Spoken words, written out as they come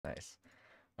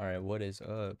Alright, what is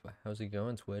up? How's it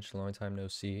going, Twitch? Long time no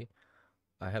see.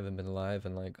 I haven't been live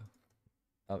in like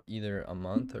either a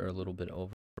month or a little bit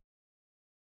over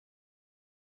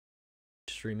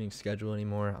streaming schedule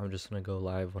anymore. I'm just gonna go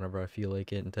live whenever I feel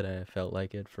like it, and today I felt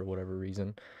like it for whatever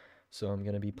reason. So I'm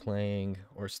gonna be playing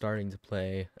or starting to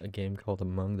play a game called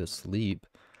Among the Sleep.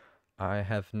 I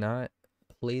have not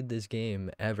played this game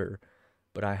ever,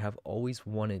 but I have always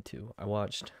wanted to.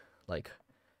 Like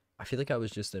I feel like I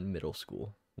was just in middle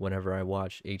school whenever I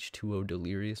watched H2O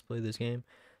Delirious play this game.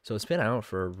 So it's been out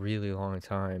for a really long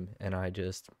time, and I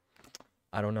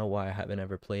don't know why I haven't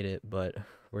ever played it, but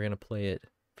we're gonna play it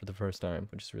for the first time,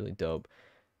 which is really dope.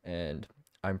 And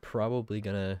I'm probably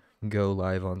gonna go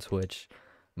live on Twitch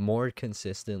more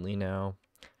consistently now,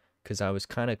 because I was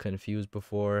kind of confused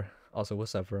before. Also,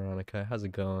 what's up, Veronica? How's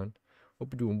it going?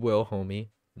 Hope you're doing well, homie.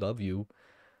 Love you.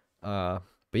 Uh,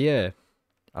 but yeah,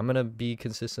 I'm gonna be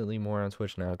consistently more on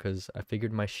Twitch now because I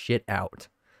figured my shit out.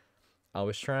 I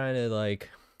was trying to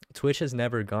Twitch has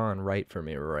never gone right for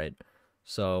me, right?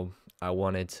 So I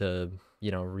wanted to,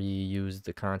 reuse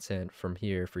the content from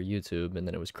here for YouTube, and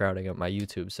then it was crowding up my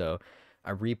YouTube. So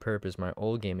I repurposed my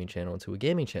old gaming channel into a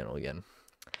gaming channel again.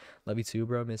 Love you too,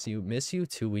 bro. Miss you. Miss you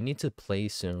too. We need to play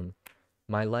soon.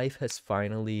 My life has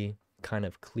finally kind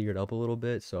of cleared up a little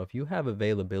bit. So if you have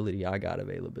availability, I got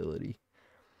availability.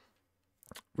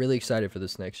 Really excited for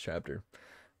this next chapter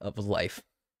of life.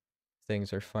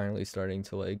 Things are finally starting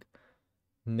to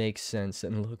make sense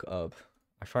and look up.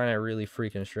 I find it really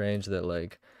freaking strange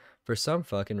that for some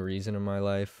fucking reason in my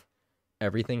life,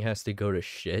 everything has to go to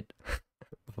shit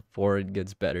before it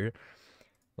gets better.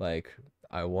 Like,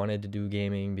 I wanted to do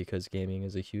gaming because gaming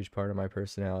is a huge part of my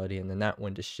personality, and then that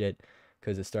went to shit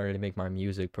because it started to make my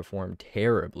music perform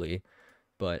terribly.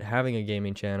 But having a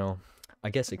gaming channel, I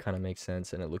guess it kind of makes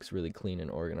sense, and it looks really clean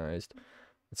and organized.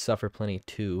 It's sufferplenty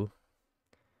 2,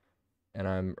 and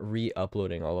I'm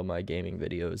re-uploading all of my gaming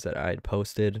videos that I'd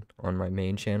posted on my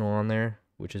main channel on there,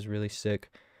 which is really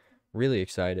sick. Really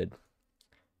excited.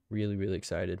 Really, really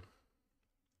excited.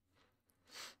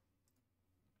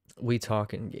 We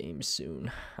talk in games soon.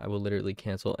 I will literally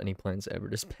cancel any plans ever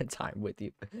to spend time with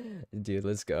you. Dude,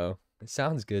 let's go. It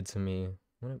sounds good to me.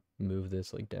 I'm gonna move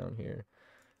this down here.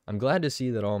 I'm glad to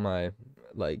see that all my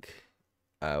what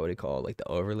do you call it? The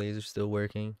overlays are still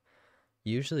working.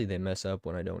 Usually they mess up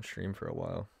when I don't stream for a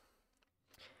while.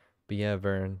 But yeah,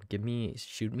 Vern,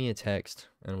 shoot me a text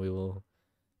and we will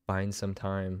find some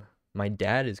time. My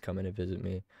dad is coming to visit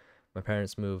me. My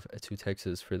parents moved to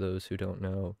Texas, for those who don't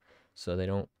know, so they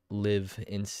don't live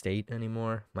in state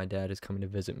anymore. My dad is coming to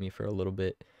visit me for a little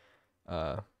bit.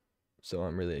 So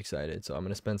I'm really excited. So I'm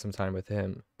gonna spend some time with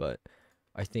him, but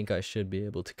I think I should be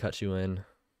able to cut you in,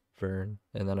 Vern,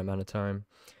 in that amount of time.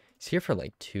 He's here for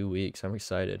 2 weeks. I'm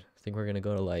excited. I think we're gonna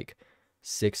go to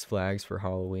Six Flags for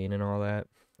Halloween and all that.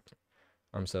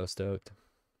 I'm so stoked.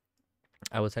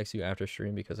 I will text you after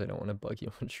stream because I don't want to bug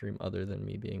you on stream other than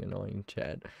me being annoying,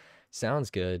 Chad.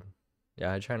 Sounds good.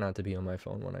 Yeah, I try not to be on my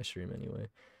phone when I stream anyway.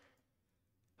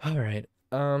 All right.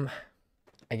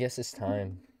 I guess it's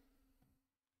time.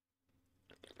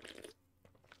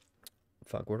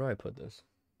 Fuck, where do I put this?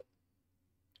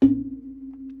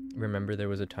 Remember there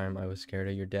was a time I was scared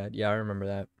of your dad? Yeah, I remember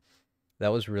that.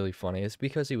 That was really funny. It's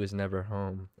because he was never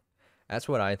home. That's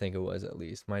what I think it was, at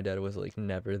least. My dad was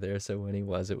never there, so when he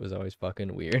was, it was always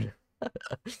fucking weird.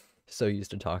 So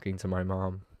used to talking to my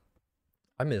mom.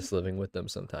 I miss living with them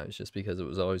sometimes just because it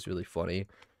was always really funny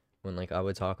when I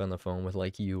would talk on the phone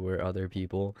with you or other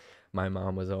people. My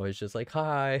mom was always just like,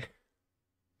 "Hi."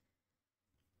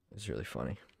 It's really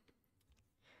funny.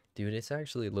 Dude, it's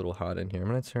actually a little hot in here. I'm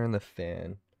gonna turn the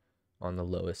fan on the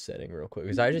lowest setting real quick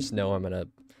because I just know I'm gonna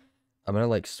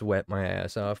sweat my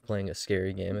ass off playing a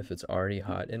scary game if it's already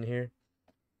hot in here.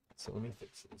 So let me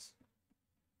fix this.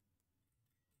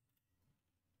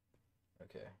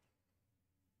 Okay.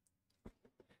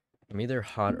 I'm either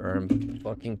hot or I'm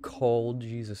fucking cold.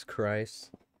 Jesus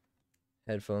Christ.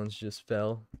 Headphones just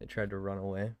fell. They tried to run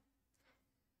away.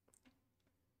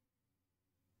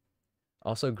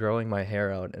 Also growing my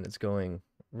hair out, and it's going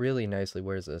really nicely.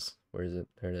 Where is this? Where is it?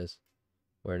 There it is.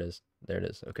 Where it is. There it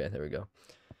is. Okay, there we go.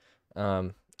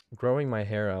 Growing my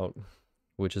hair out,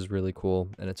 which is really cool,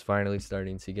 and it's finally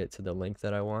starting to get to the length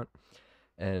that I want.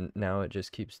 And now it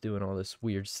just keeps doing all this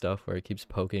weird stuff where it keeps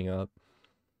poking up.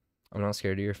 I'm not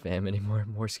scared of your fam anymore.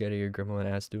 I'm more scared of your gremlin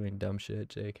ass doing dumb shit,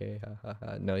 JK. Ha ha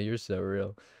ha. No, you're so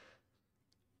real. I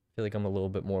feel like I'm a little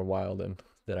bit more wild than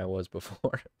I was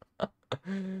before.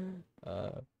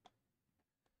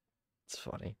 It's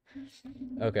funny.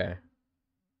 Okay.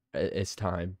 It's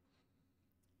time.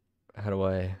 How do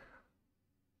I...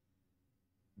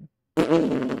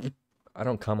 I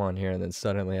don't come on here and then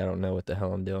suddenly I don't know what the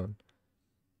hell I'm doing.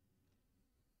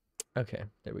 Okay,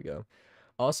 there we go.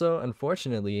 Also,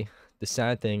 unfortunately, the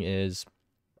sad thing is,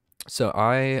 so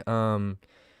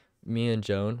me and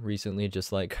Joan recently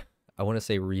just like, I want to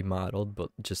say remodeled,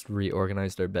 but just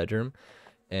reorganized our bedroom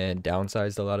and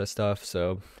downsized a lot of stuff.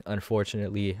 So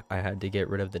unfortunately, I had to get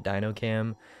rid of the dyno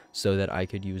cam so that I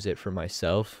could use it for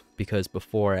myself, because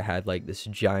before I had like this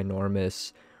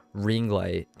ginormous ring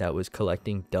light that was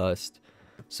collecting dust.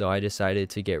 So I decided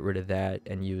to get rid of that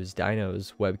and use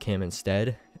Dino's webcam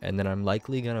instead. And then I'm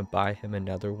likely gonna buy him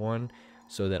another one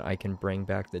so that I can bring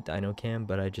back the dyno cam,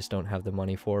 but I just don't have the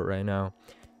money for it right now.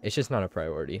 It's just not a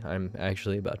priority. I'm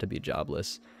actually about to be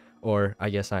jobless. Or I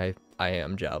guess I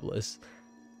am jobless.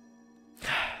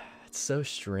 It's so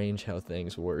strange how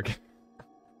things work.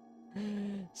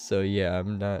 So yeah,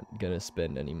 I'm not gonna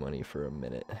spend any money for a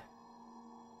minute.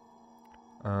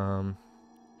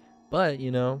 But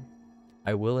you know,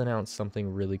 I will announce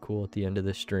something really cool at the end of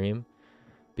the stream,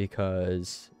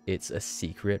 because it's a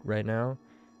secret right now.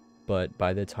 But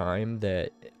by the time that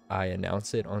I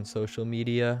announce it on social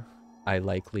media, I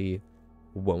likely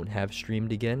won't have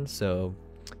streamed again, so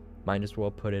might as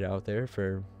well put it out there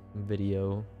for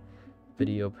video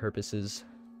purposes.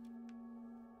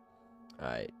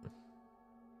 Alright.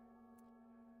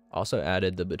 Also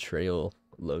added the betrayal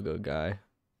logo guy,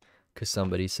 because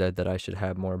somebody said that I should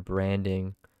have more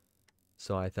branding.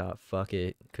 So I thought, fuck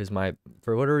it, because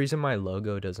for whatever reason my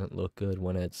logo doesn't look good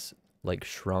when it's like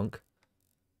shrunk.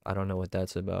 I don't know what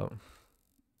that's about.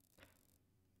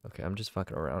 Okay, I'm just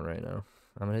fucking around right now.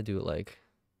 I'm gonna do it like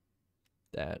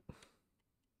that.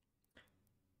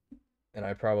 And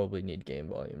I probably need game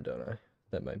volume, don't I?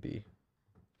 That might be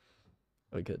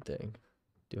a good thing.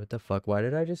 Dude, what the fuck? Why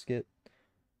did I just get...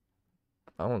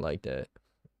 I don't like that.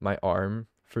 My arm,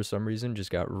 for some reason,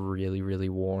 just got really, really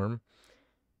warm.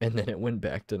 And then it went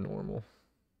back to normal.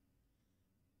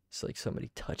 It's like somebody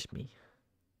touched me.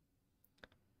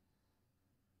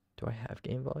 Do I have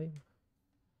game volume?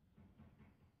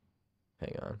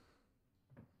 Hang on.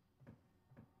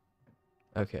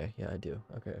 Okay, yeah, I do.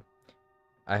 Okay.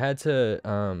 I had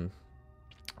to,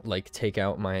 like, take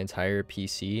out my entire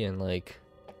PC and, like,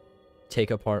 take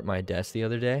apart my desk the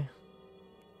other day.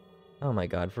 Oh my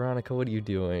god, Veronica, what are you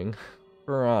doing?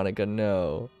 Veronica,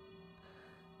 no.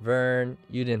 Vern,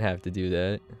 you didn't have to do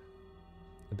that.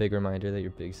 A big reminder that your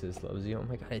big sis loves you. Oh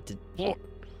my god, I did.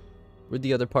 Where'd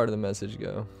the other part of the message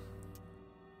go?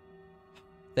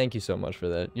 Thank you so much for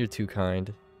that. You're too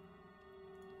kind.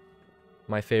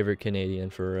 My favorite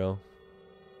Canadian, for real.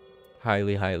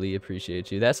 Highly, highly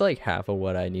appreciate you. That's like half of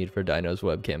what I need for Dino's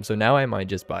webcam. So now I might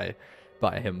just buy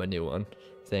him a new one.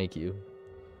 Thank you.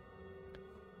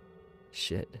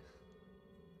 Shit.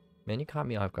 Man, you caught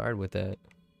me off guard with that.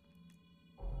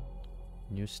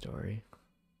 New story.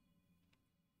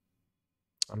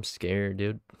 I'm scared,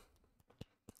 dude.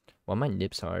 Why my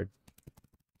nips hard?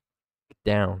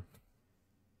 Down.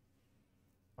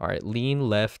 Alright, lean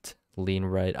left, lean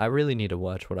right. I really need to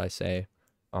watch what I say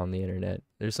on the internet.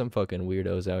 There's some fucking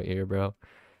weirdos out here, bro.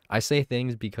 I say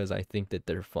things because I think that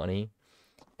they're funny,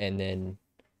 and then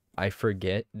I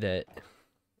forget that,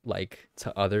 like,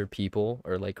 to other people,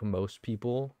 or like most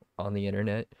people on the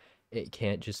internet, it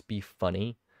can't just be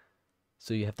funny.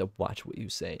 So you have to watch what you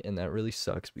say, and that really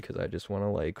sucks, because I just want to,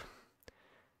 like,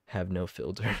 have no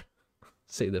filter.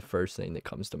 Say the first thing that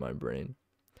comes to my brain.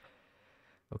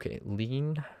 Okay,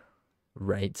 lean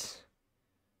right,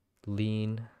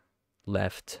 lean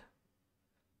left.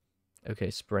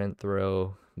 Okay, sprint,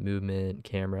 throw, movement,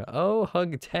 camera. Oh,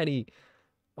 hug Teddy.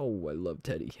 Oh, I love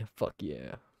Teddy. Fuck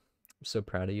yeah. I'm so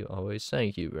proud of you always.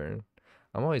 Thank you, Vern.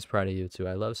 I'm always proud of you too.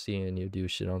 I love seeing you do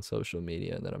shit on social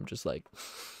media, and then I'm just like,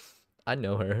 I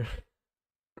know her.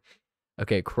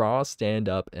 Okay, crawl, stand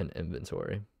up, and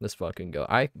inventory. Let's fucking go.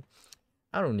 I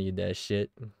don't need that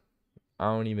shit. I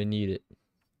don't even need it.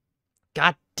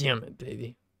 God damn it,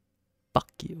 baby. Fuck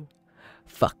you.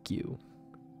 Fuck you.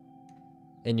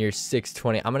 And you're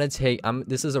 620. I'm gonna take...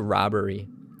 This is a robbery,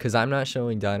 because I'm not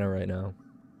showing Dino right now.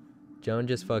 Joan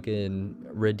just fucking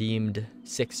redeemed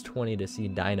 620 to see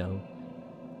Dino,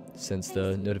 since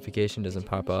the notification doesn't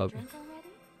pop up.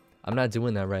 I'm not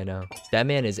doing that right now. That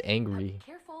man is angry.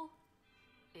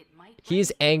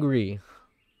 He's angry.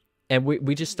 And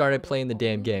we just started playing the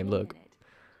damn game. Look.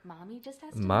 Mommy.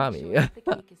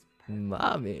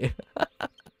 Mommy.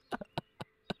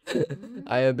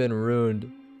 I have been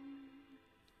ruined.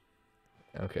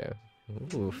 Okay.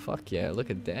 Ooh, fuck yeah. Look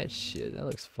at that shit. That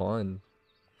looks fun.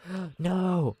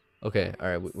 No. Okay,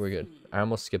 alright, we're good. I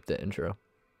almost skipped the intro.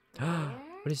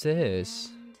 What is this?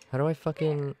 How do I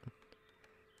fucking...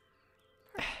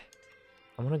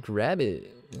 I want to grab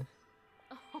it.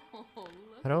 Oh,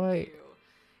 How do I?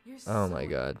 You're Oh so my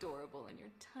god. adorable in your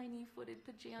tiny-footed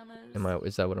pajamas. Am I?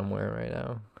 Is that what I'm wearing right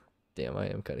now? Damn, I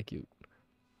am kind of cute.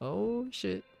 Oh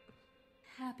shit.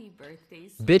 Happy birthday,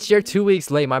 Bitch, you're sweetie. 2 weeks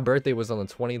late. My birthday was on the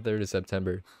 23rd of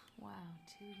September. Wow,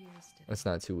 2 years today. That's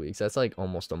not 2 weeks. That's like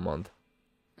almost a month.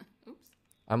 Oops.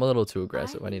 I'm a little too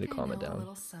aggressive. I need to think calm it know a down.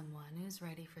 little someone who's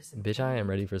ready for some Bitch, I am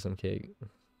ready for some cake.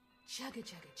 Chugga,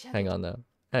 chugga, chugga. Hang on though.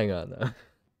 Hang on though.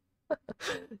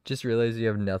 Just realized you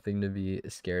have nothing to be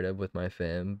scared of with my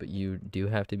fam, but you do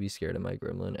have to be scared of my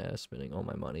gremlin ass spending all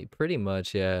my money. Pretty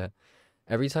much, yeah.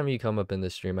 Every time you come up in the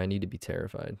stream, I need to be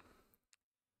terrified.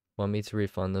 Want me to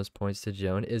refund those points to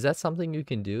Joan? Is that something you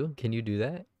can do? Can you do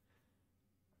that?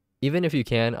 Even if you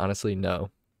can, honestly, no.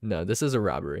 No, this is a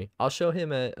robbery. I'll show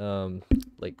him at,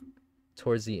 like,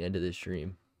 towards the end of the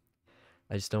stream.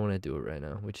 I just don't want to do it right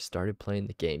now. We just started playing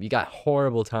the game. You got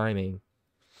horrible timing.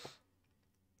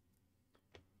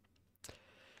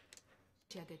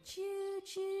 Chugga, choo,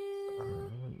 choo. Oh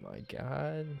my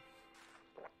god.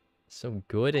 So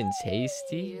good and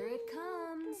tasty. Here it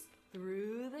comes.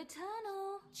 Through the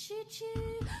tunnel. Choo,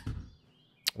 choo.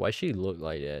 Why she look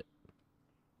like that?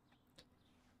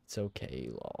 It's okay,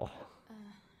 lol.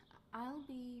 I'll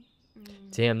be...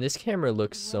 Damn, this camera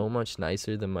looks so much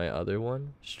nicer than my other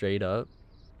one. Straight up.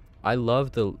 I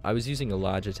was using a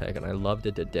Logitech and I loved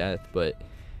it to death, but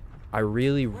I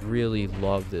really, really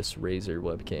love this Razer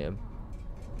webcam.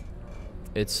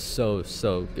 It's so,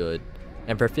 so good.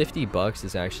 And for 50 bucks,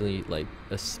 it's actually like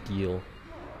a steal.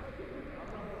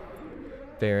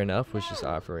 Fair enough was just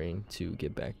offering to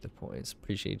get back the points.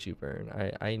 Appreciate you, Vern.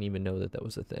 I didn't even know that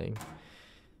was a thing.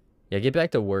 Yeah, get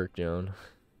back to work, Joan.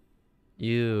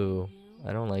 You.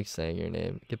 I don't like saying your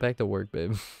name. Get back to work,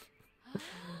 babe.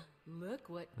 Look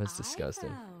what That's disgusting.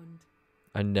 found.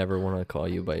 I never want to call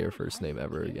you by your first name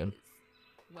ever again.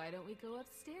 Why don't we go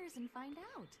upstairs and find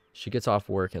out? She gets off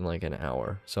work in like an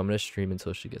hour, so I'm going to stream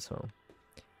until she gets home.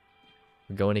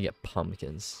 We're going to get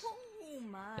pumpkins Oh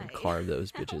my. and carve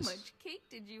those bitches. How much cake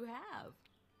did you have?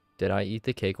 Did I eat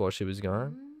the cake while she was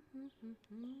gone?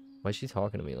 Why is she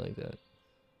talking to me like that?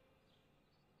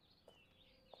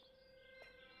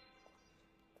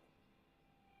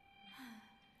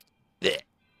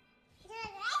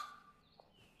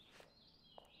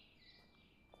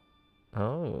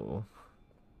 Oh.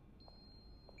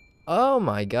 Oh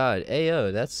my god.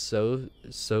 Ayo, that's so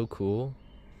cool.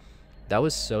 That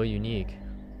was so unique.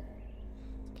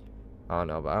 I don't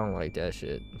know, but I don't like that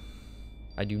shit.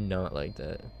 I do not like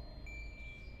that.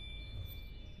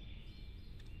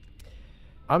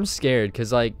 I'm scared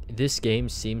because, like, this game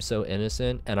seems so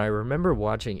innocent, and I remember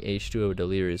watching H2O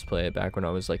Delirious play it back when I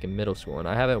was, like, in middle school, and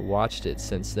I haven't watched it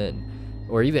since then,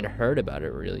 or even heard about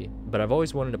it, really. But I've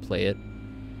always wanted to play it,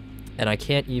 and I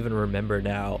can't even remember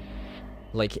now,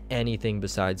 like, anything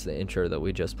besides the intro that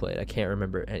we just played. I can't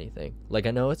remember anything. Like,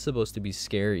 I know it's supposed to be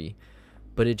scary,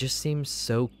 but it just seems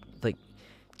so, like,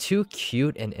 too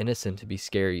cute and innocent to be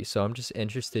scary, so I'm just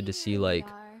interested to see, like,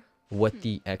 what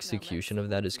the execution of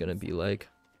that is going to be like.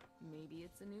 Maybe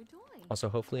it's a new toy. Also,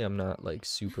 hopefully I'm not, like,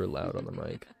 super loud on the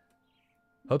mic.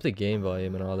 Hope the game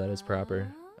volume and all that is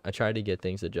proper. I tried to get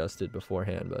things adjusted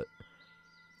beforehand, but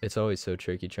it's always so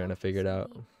tricky trying to figure it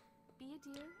out. Be a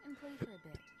dear and play for a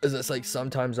bit. Is it's like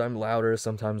sometimes I'm louder,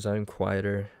 sometimes I'm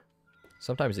quieter.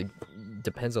 Sometimes it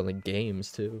depends on the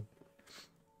games, too.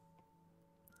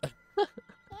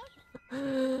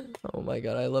 Oh my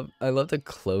god, I love the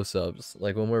close-ups,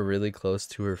 like when we're really close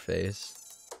to her face.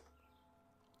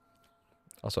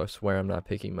 Also, I swear I'm not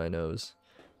picking my nose.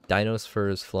 Dino's fur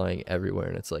is flying everywhere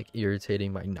and it's like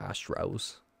irritating my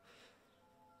nostrils.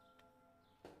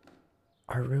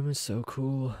 Our room is so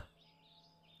cool.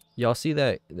 Y'all see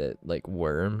that like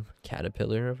worm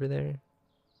caterpillar over there?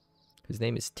 His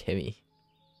name is Timmy.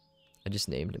 I just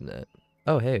named him that.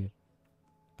 Oh hey,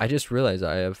 I just realized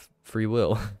I have free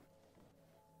will.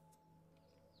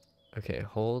 Okay,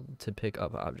 hold to pick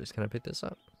up objects. Can I pick this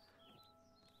up?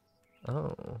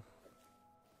 Oh.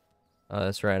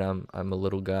 That's right, I'm a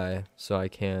little guy, so I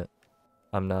can't,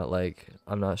 I'm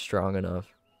not strong enough.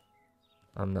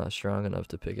 I'm not strong enough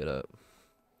to pick it up.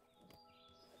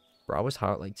 Bro, I was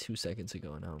hot like 2 seconds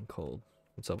ago and now I'm cold.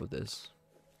 What's up with this?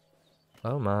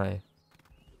 Oh my.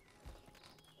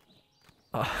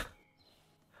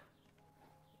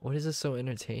 What is this so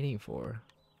entertaining for?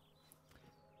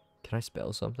 Can I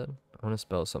spell something? I want to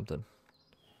spell something.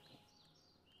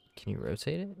 Can you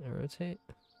rotate it? Rotate?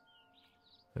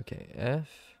 Okay, F.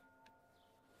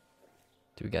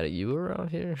 Do we got a U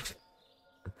around here?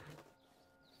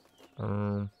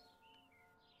 There's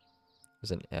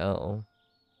an L.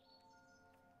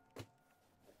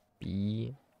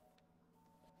 B.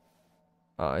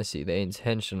 Oh, I see. They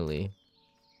intentionally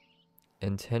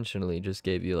just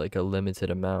gave you like a limited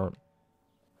amount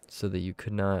so that you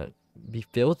could not be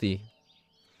filthy.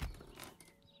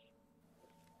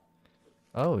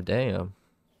 Oh, damn.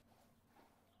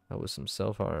 That was some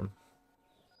self-harm.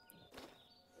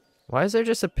 Why is there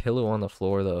just a pillow on the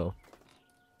floor, though?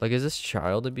 Like, is this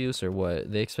child abuse or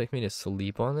what? They expect me to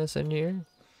sleep on this in here?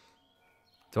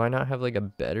 Do I not have, like, a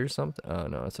bed or something? Oh,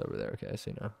 no, it's over there. Okay, I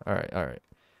see now. Alright, alright.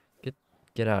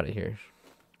 Get out of here.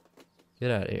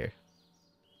 Get out of here.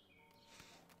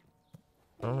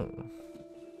 Oh.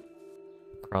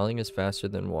 Crawling is faster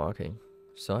than walking.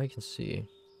 So I can see.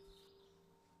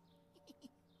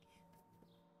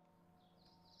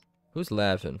 Who's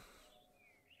laughing?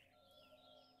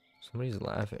 Somebody's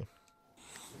laughing.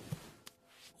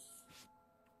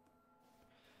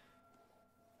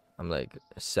 I'm like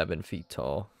 7 feet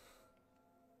tall.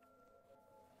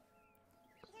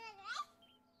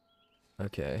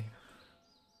 Okay.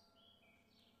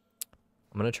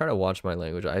 I'm gonna try to watch my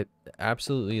language. I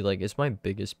absolutely, like, it's my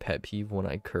biggest pet peeve when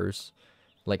I curse.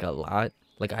 Like, a lot.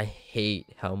 Like, I hate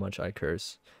how much I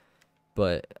curse.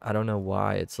 But I don't know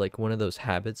why. It's like one of those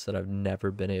habits that I've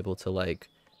never been able to, like,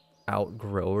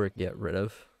 outgrow or get rid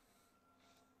of.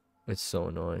 It's so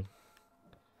annoying.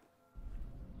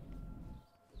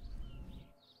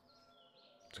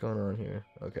 What's going on here?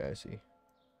 Okay, I see.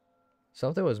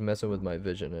 Something was messing with my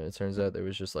vision, and it turns out there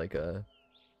was just like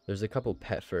there's a couple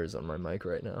pet furs on my mic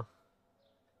right now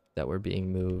that were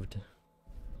being moved.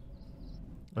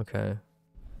 Okay.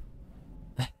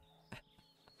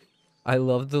 I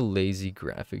love the lazy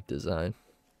graphic design.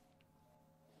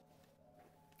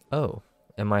 Oh,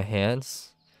 and my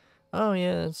hands? Oh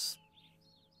yeah,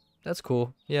 that's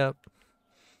cool. Yep.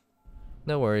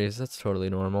 No worries, that's totally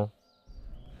normal.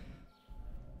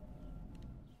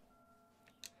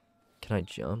 Can I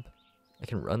jump? I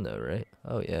can run though, right?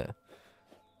 Oh yeah.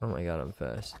 Oh my god, I'm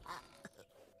fast.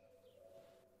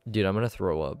 Dude, I'm gonna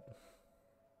throw up.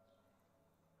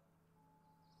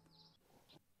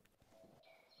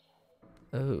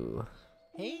 Oh.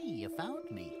 Hey, you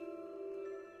found me.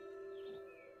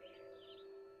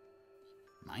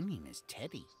 My name is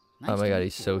Teddy. Oh Nice my to god, meet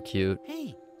he's you. so cute.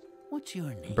 Hey, what's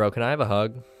your name? Bro, can I have a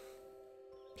hug?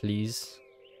 Please?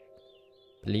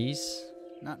 Please?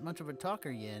 Not much of a talker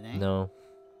yet, eh? No.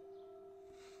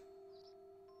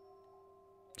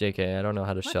 JK, I don't know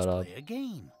how to Let's shut up. play a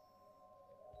game.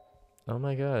 Oh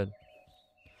my god.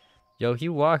 Yo, he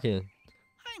walking.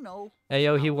 I know. Hey,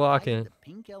 yo, he I'll ride walking. the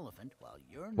pink elephant while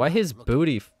you're Why not his looking.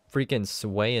 booty freaking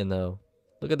swaying, though?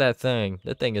 Look at that thing.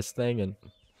 That thing is thinging.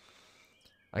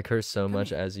 I curse so Come much,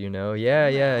 here. as you know. Turn Yeah,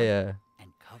 around yeah.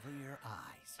 And cover your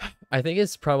eyes. I think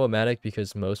it's problematic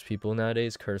because most people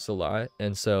nowadays curse a lot.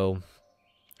 And so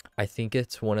I think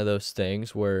it's one of those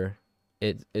things where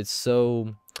it's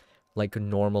so, like,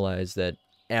 normalized that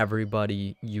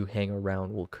everybody you hang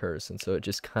around will curse. And so it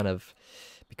just kind of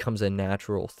becomes a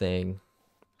natural thing.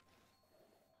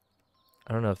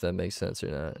 I don't know if that makes sense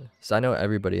or not. So I know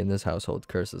everybody in this household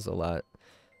curses a lot.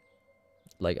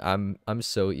 Like, I'm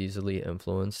so easily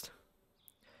influenced.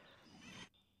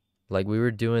 Like, we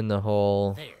were doing the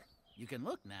whole There. You can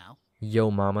look now. yo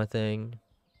mama thing.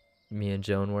 Me and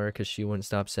Joan were, because she wouldn't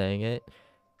stop saying it.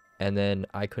 And then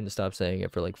I couldn't stop saying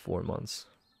it for like 4 months.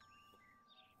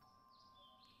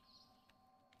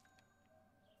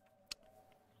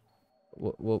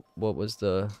 What was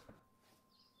the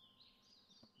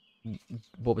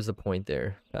point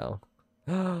there, pal?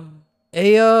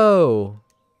 Ayo!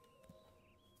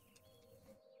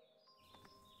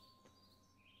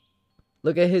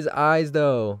 Look at his eyes,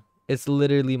 though. It's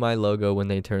literally my logo when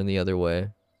they turn the other way.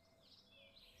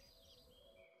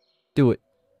 Do it.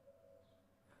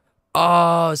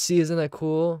 Oh, see, isn't that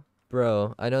cool?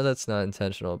 Bro, I know that's not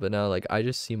intentional, but now, like, I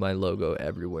just see my logo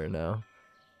everywhere now.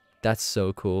 That's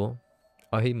so cool.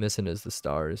 All he missing is the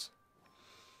stars.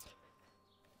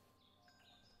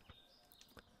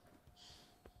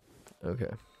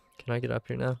 Okay. Can I get up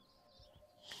here now?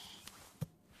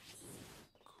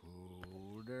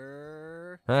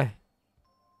 Cooter. Hi.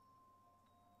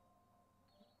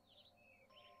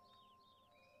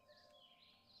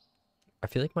 I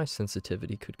feel like my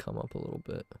sensitivity could come up a little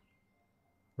bit.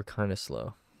 We're kind of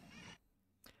slow.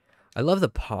 I love the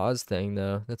pause thing,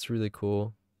 though. That's really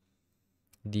cool.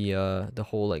 The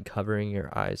whole, like, covering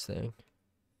your eyes thing.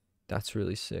 That's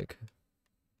really sick.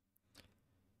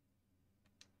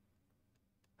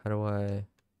 How do I...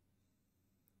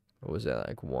 What was that,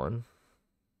 like 1?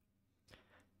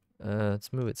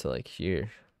 Let's move it to, like,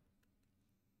 here.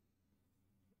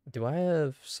 Do I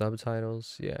have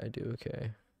subtitles? Yeah, I do.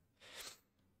 Okay.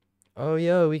 Oh,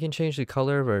 yo, we can change the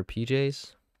color of our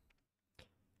PJs.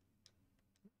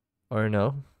 Or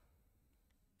no?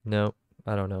 No,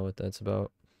 I don't know what that's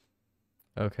about.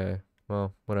 Okay,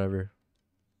 well, whatever.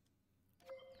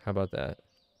 How about that?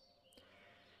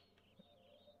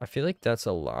 I feel like that's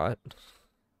a lot.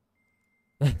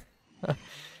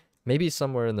 Maybe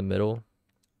somewhere in the middle.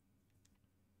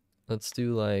 Let's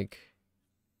do like,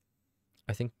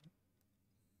 I think.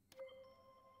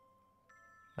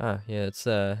 Yeah, that's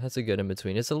a good in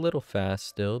between. It's a little fast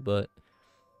still, but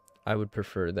I would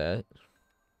prefer that.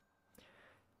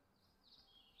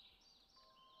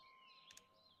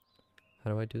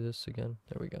 How do I do this again?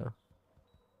 There we go.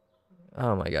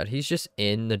 Oh my god, he's just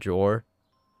in the drawer.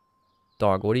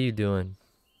 Dog, what are you doing?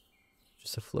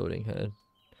 Just a floating head.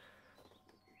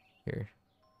 Here.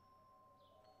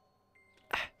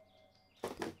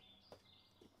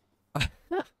 I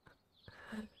feel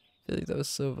like that was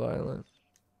so violent.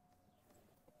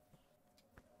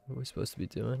 What are we supposed to be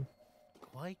doing?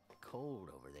 Quite cold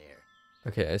over there.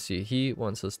 Okay, I see. He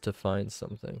wants us to find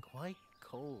something. Quite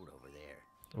cold over there.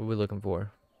 What are we looking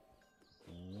for?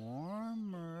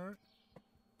 Warmer.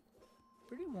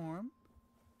 Pretty warm.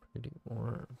 Pretty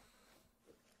warm.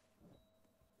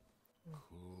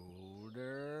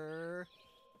 Colder.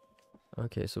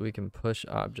 Okay, so we can push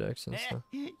objects and stuff.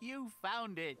 You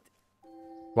found it.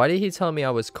 Why did he tell me I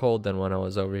was cold then when I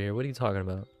was over here? What are you talking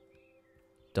about?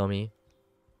 Dummy.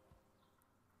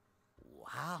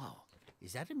 Wow.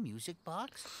 Is that a music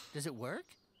box? Does it work?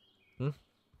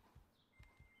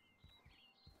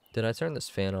 Did I turn this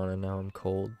fan on and now I'm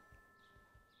cold?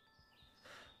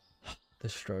 The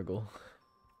struggle.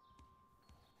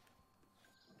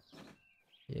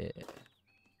 Yeah.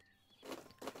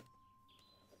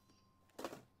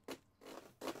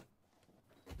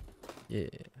 Yeah.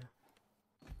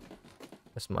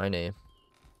 That's my name.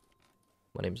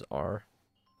 My name's R.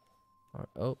 R.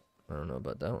 Oh, I don't know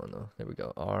about that one though. There we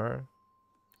go. R.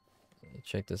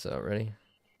 Check this out. Ready?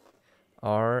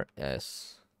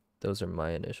 RS. Those are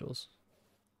my initials.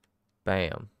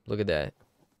 Bam. Look at that.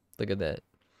 Look at that.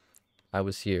 I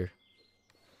was here.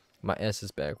 My S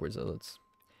is backwards, so let's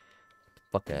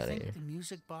fuck Do you out of think here. the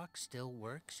music box still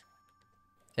works?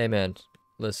 Hey man,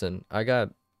 listen, I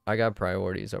got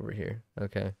priorities over here,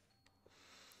 okay?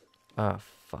 Ah,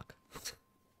 fuck.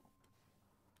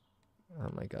 Oh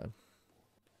my god.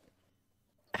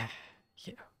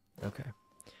 Yeah, okay.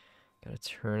 Gotta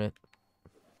turn it.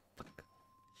 Fuck.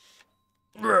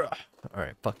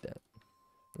 Alright, fuck that.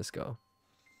 Let's go.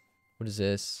 What is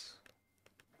this?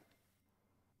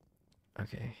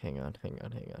 Okay, hang on.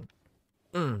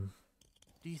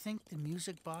 Do you think the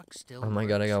music box still Oh my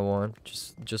god, I works? got one.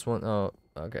 Just one. Oh,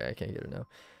 okay, I can't get it now.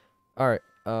 Alright,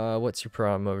 what's your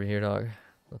problem over here, dog?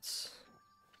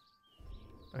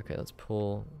 Okay, let's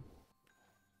pull.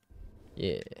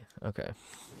 Yeah, okay.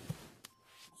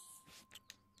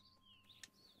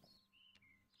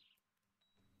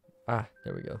 Ah,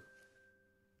 there we go.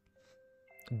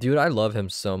 Dude, I love him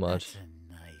so much. That's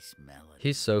a nice melody.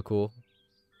 He's so cool.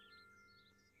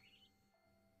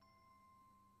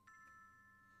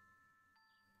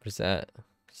 What is that?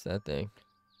 What's that thing?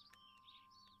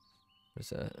 What's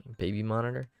that? Baby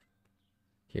monitor?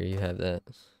 Here, you have that.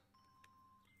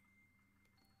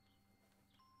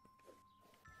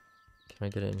 Can I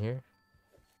get in here?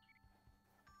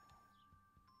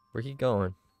 Where he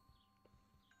going?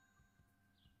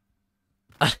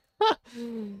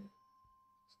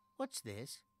 What's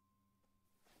this?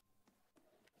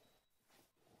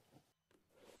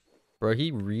 Bro,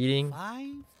 he reading?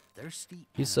 5 thirsty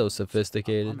He's so animals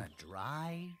sophisticated. on a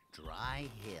dry, dry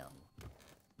hill.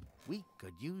 We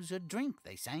could use a drink,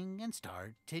 they sang and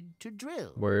started to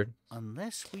drill. Word.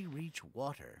 Unless we reach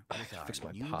water with our Fix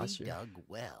my newly posture. dug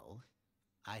well,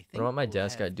 I think What about my we'll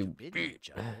desk? I have do. to bid each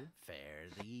other fare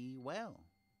thee well.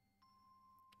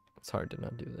 It's hard to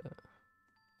not do that.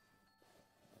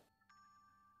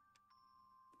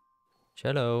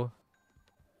 Cello.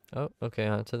 Oh, okay,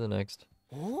 on to the next.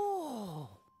 Oh,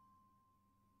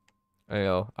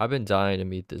 Ayo, I've been dying to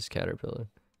meet this caterpillar.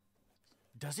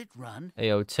 does it run?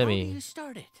 Ayo, How do Timmy. you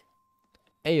start it?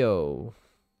 Ayo.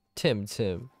 Tim.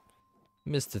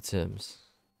 Mr. Tim's.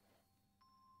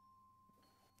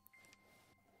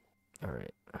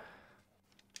 Alright.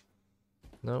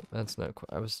 No, that's not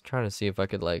quite. I was trying to see if I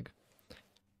could like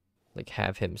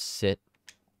have him sit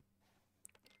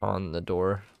on the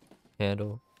door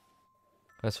handle.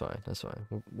 That's fine.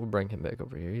 We'll bring him back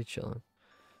over here. He's chilling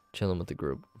with the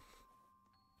group.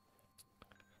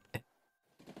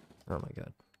 Oh my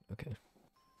god. Okay.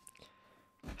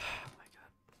 Oh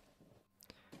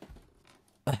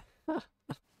my god.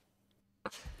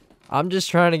 I'm just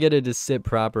trying to get it to sit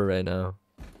proper right now.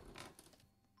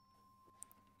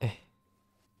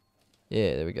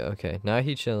 Yeah, there we go. Okay, now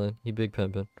he chilling. He big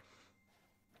pimping.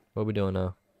 What we doing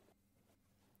now?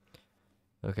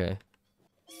 Okay.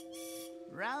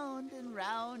 Round and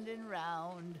round and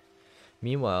round.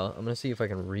 Meanwhile, I'm gonna see if I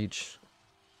can reach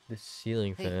this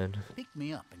ceiling Hey, fan. pick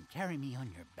me up and carry me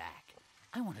on your back.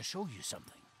 I want to show you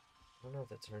something. I don't know if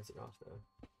that turns it off though.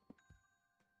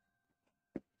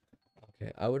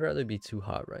 Okay, I would rather be too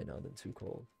hot right now than too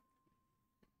cold.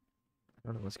 I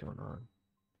don't know what's going on.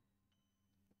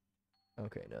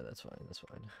 Okay, no, that's fine. That's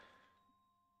fine.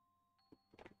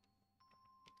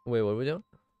 Wait, what are we doing?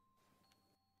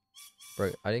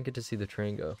 Bro, I didn't get to see the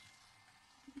train go.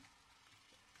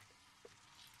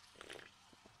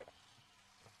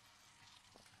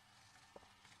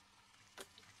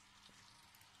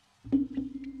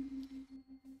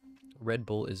 Red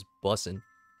Bull is bussin'.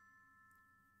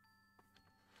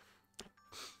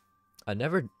 I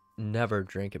never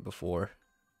drank it before.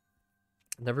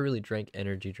 Never really drank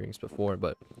energy drinks before,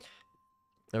 but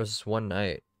there was this one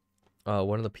night,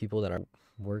 one of the people that I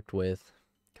worked with,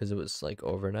 because it was like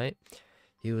overnight,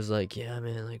 he was like, yeah,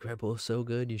 man, like Red Bull is so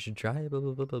good, you should try it, blah,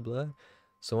 blah, blah, blah, blah.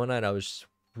 So one night I was just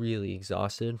really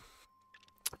exhausted,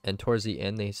 and towards the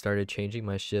end, they started changing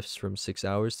my shifts from 6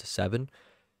 hours to 7.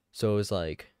 So it was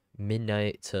like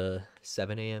midnight to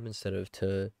 7 a.m. instead of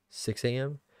to 6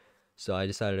 a.m. So I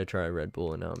decided to try Red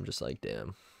Bull, and now I'm just like,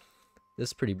 damn, this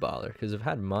is pretty baller. Because I've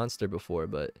had Monster before,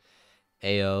 but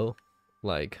AO,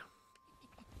 like,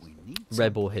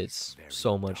 Red Bull hits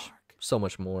so much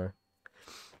more.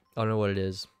 I don't know what it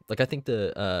is. Like, I think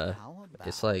the,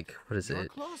 it's like, what is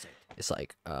it? It's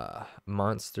like,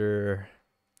 Monster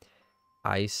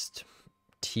Iced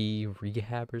Tea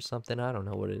Rehab or something. I don't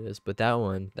know what it is, but that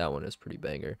one is pretty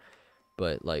banger.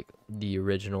 But, like, the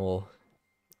original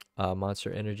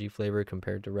Monster Energy flavor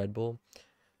compared to Red Bull,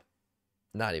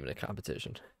 not even a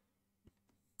competition.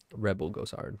 Red Bull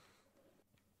goes hard.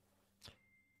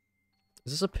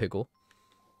 Is this a pickle?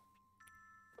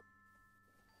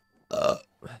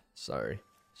 Sorry.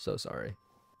 So sorry.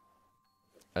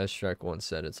 As Shrek once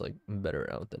said, it's like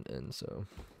better out than in, so.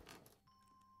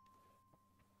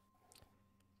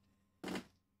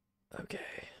 Okay.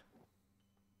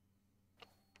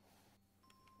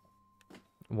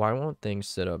 Why won't things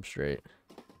sit up straight?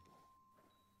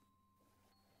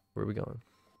 Where are we going?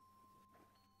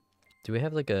 Do we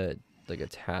have like a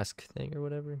task thing or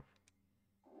whatever?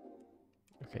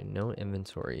 Okay, no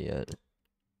inventory yet.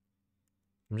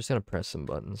 I'm just gonna press some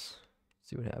buttons.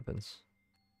 See what happens.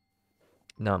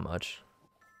 Not much.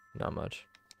 Not much.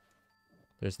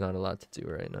 There's not a lot to do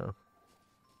right now.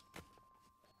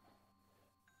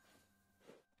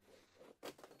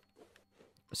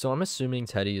 So I'm assuming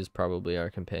Teddy is probably our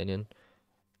companion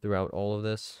throughout all of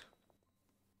this.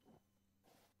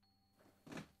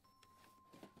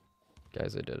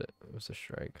 Guys, I did it. It was a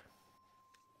strike.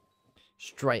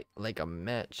 Strike like a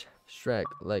match. Strike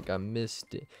like I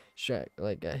missed it. Strike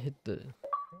like I hit the...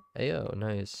 Ayo,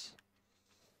 nice.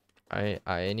 I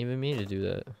didn't even mean to do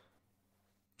that.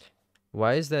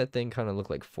 Why does that thing kind of look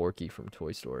like Forky from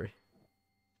Toy Story?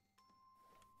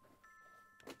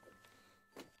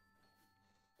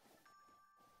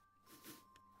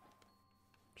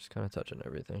 Just kind of touching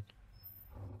everything.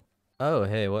 Oh,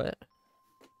 hey, what?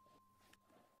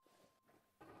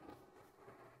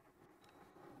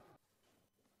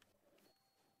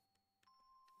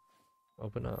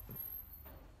 Open up.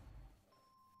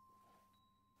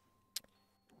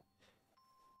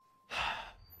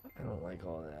 I don't like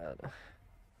all that.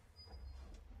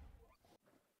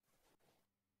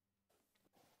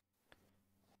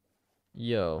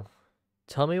 Yo,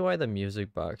 tell me why the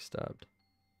music box stopped.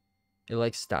 It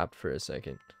like stopped for a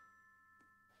second.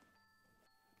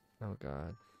 Oh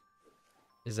god.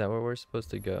 Is that where we're supposed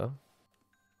to go?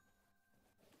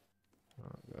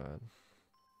 Oh god.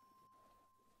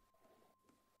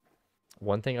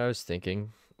 One thing I was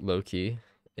thinking, low key,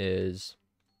 is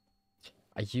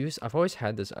I've always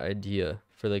had this idea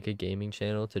for like a gaming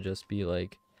channel to just be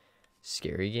like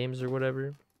scary games or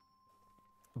whatever.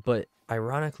 But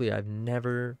ironically, I've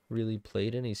never really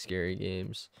played any scary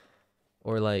games.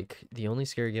 Or like the only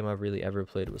scary game I've really ever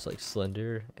played was like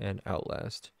Slender and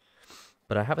Outlast.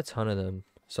 But I have a ton of them.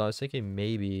 So I was thinking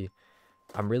maybe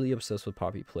I'm really obsessed with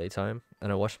Poppy Playtime,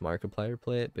 and I watched Markiplier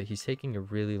play it, but he's taking a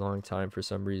really long time for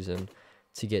some reason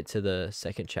to get to the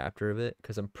second chapter of it,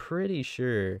 because I'm pretty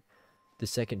sure the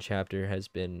second chapter has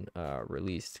been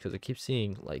released, because I keep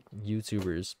seeing like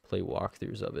YouTubers play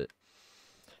walkthroughs of it,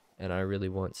 and I really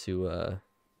want to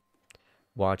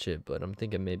watch it, but I'm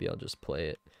thinking maybe I'll just play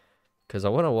it, because I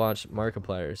want to watch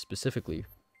Markiplier specifically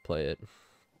play it.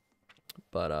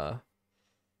 But I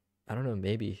don't know,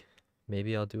 maybe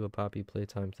I'll do a Poppy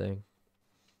playtime thing.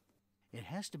 It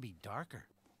has to be darker.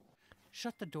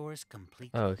 Shut the doors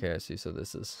completely. Oh, okay, I see. So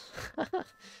this is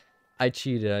I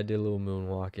cheated. I did a little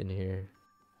moonwalk in here.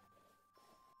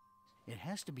 It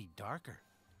has to be darker.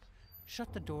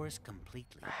 Shut the doors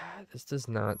completely. This does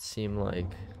not seem like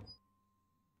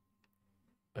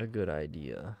a good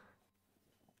idea.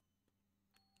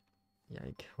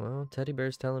 Yike. Well, Teddy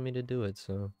Bear's telling me to do it,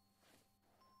 so.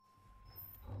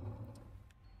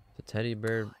 If the teddy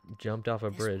bear jumped off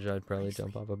a bridge, I'd probably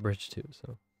jump off a bridge too,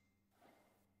 so.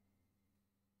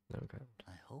 Okay.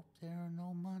 I hope there are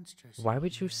no monsters. Why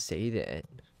would you here. say that?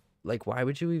 Like, why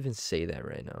would you even say that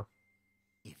right now?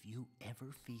 If you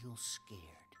ever feel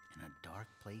scared in a dark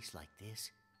place like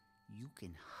this, you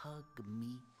can hug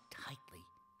me tightly.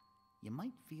 You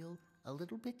might feel a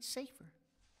little bit safer.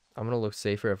 I'm gonna look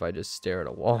safer if I just stare at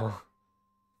a wall.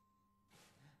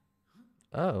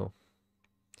 Oh.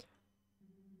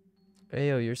 Hey,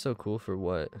 yo, you're so cool for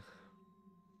what?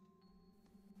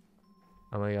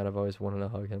 Oh my god, I've always wanted to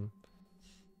hug him.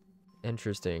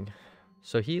 Interesting.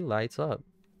 So he lights up.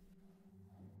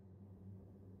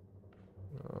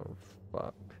 Oh,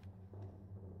 fuck.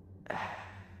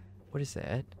 What is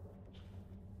that?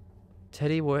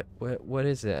 Teddy, what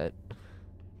is that?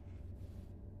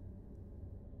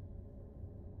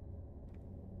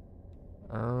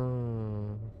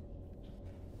 Oh.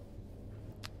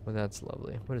 Well, that's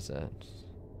lovely. What is that?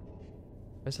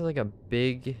 Is it like a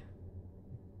big,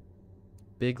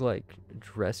 like,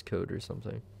 dress code or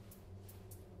something?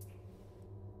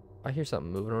 I hear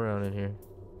something moving around in here.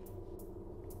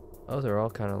 Oh, they're all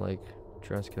kind of like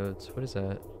dress codes. What is that?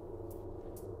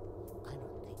 I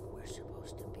don't think we're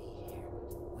supposed to be here.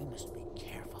 We must be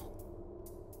careful.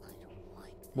 I don't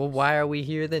like this. Well, why are we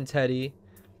here then, Teddy?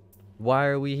 Why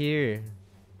are we here?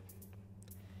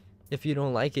 If you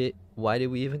don't like it, why did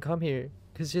we even come here?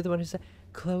 Because you're the one who said,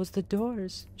 close the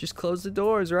doors. Just close the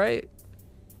doors, right?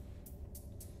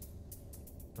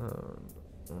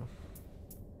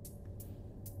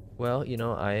 Well, you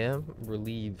know, I am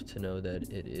relieved to know that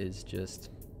it is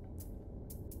just,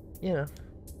 you know,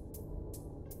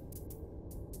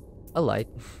 a light.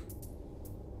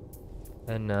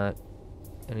 And not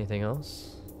anything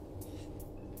else.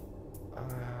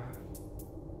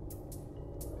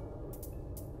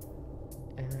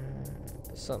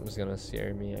 Something's gonna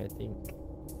scare me, I think.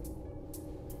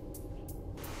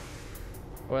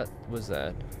 What was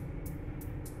that?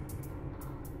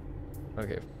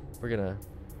 Okay, we're gonna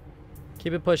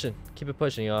keep it pushing,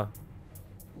 y'all.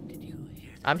 Did you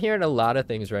hear that? I'm hearing a lot of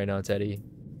things right now, Teddy.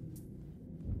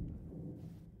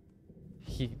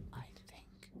 I think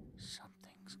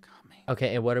something's coming.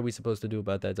 Okay, and what are we supposed to do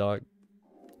about that, dog?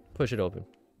 Push it open.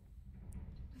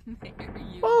 There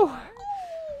you Oh, are.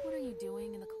 What are you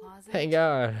doing in the closet? thank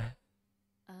God.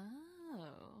 Oh,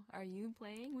 are you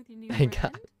playing with your new Thank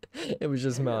friend? God. It was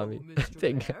just Hello, mommy. Mr.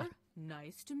 Thank Bear. God.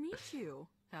 Nice to meet you.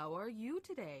 How are you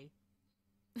today?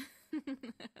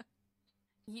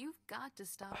 You've got to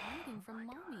stop hiding from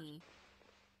Mommy.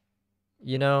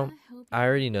 You know, hope I you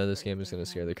already have a know this great game is day, gonna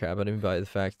scare hon. the crap out of me by the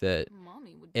fact that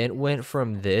Mommy would it be went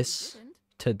from upset if you this didn't.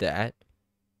 to that,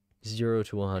 0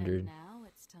 to 100. And now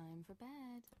it's time for bed.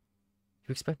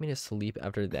 You expect me to sleep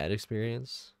after that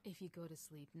experience? If you go to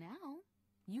sleep now,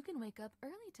 you can wake up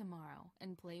early tomorrow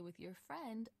and play with your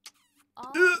friend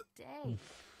all day.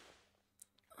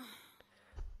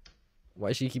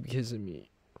 Why she keep kissing me?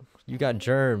 You And got every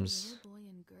germs. little boy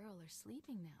and girl are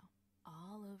sleeping now,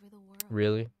 all over the world.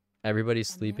 Really? Everybody's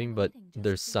And they're sleeping, but waiting just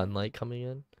there's for you. sunlight coming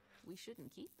in? We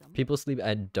shouldn't keep them. People sleep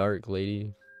at dark,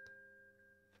 lady.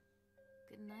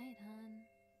 Good night, hun.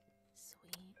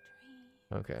 Sweet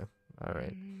dreams. Okay,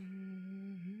 alright.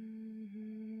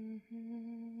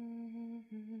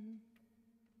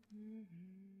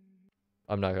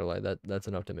 I'm not gonna lie, that's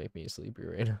enough to make me sleepy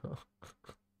right now.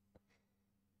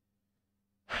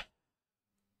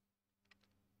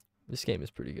 This game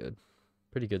is pretty good.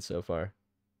 Pretty good so far.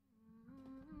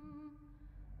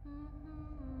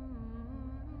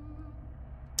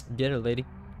 Get her, lady.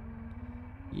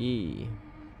 Yee.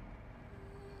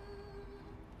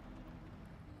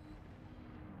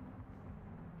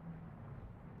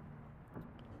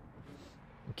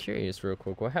 I'm curious real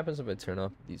quick, what happens if I turn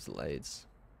off these lights?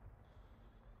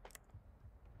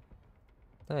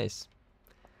 Nice.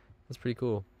 That's pretty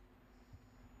cool.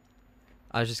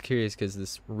 I was just curious because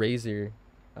this Razer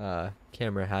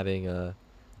camera having a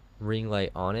ring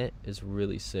light on it is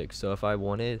really sick. So if I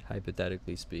wanted,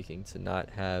 hypothetically speaking, to not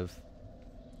have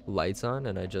lights on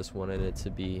and I just wanted it to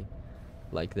be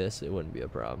like this, it wouldn't be a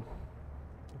problem.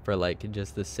 for like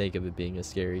just the sake of it being a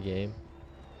scary game.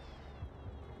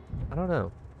 I don't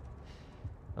know.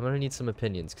 I'm gonna need some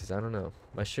opinions because I don't know.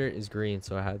 My shirt is green,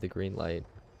 so I have the green light.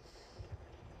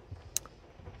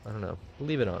 I don't know. We'll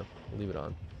leave it on. We'll leave it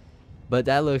on. But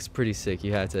that looks pretty sick,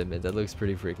 you have to admit. That looks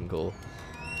pretty freaking cool.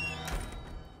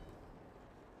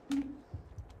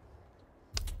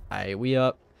 Alright, we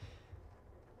up.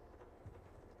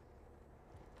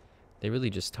 They really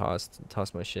just tossed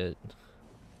my shit.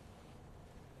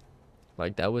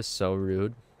 Like, that was so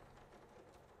rude.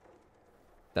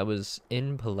 That was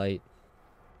impolite.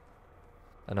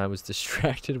 And I was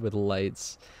distracted with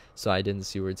lights, so I didn't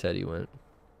see where Teddy went.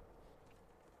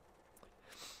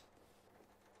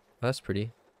 That's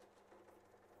pretty.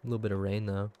 A little bit of rain,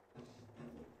 though.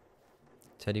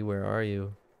 Teddy, where are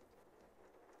you?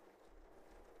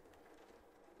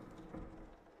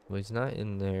 Well, he's not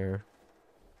in there.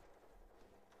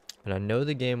 And I know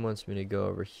the game wants me to go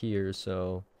over here,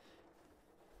 so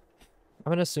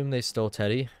I'm gonna assume they stole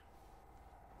Teddy.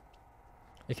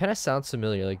 It kind of sounds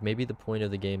familiar, like maybe the point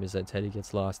of the game is that Teddy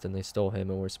gets lost and they stole him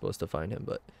and we're supposed to find him,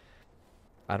 but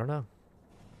I don't know.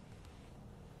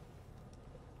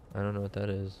 I don't know what that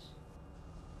is.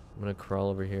 I'm gonna crawl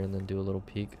over here and then do a little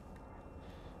peek.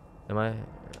 I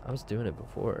was doing it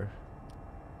before.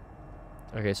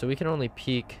 Okay, so we can only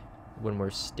peek when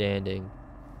we're standing.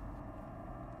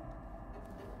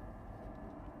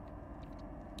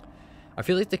 I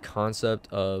feel like the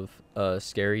concept of a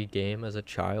scary game as a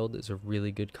child is a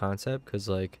really good concept because,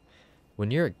 like,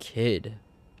 when you're a kid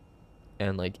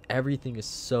and, like, everything is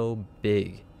so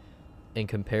big in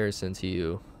comparison to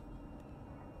you,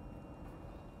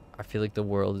 I feel like the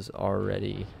world is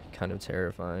already kind of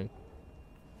terrifying.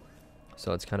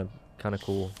 So it's kind of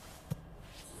cool.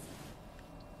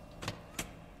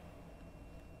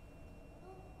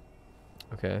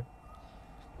 Okay.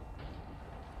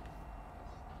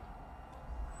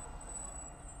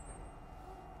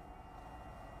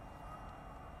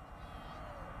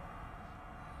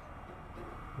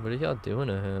 What are y'all doing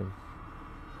to him?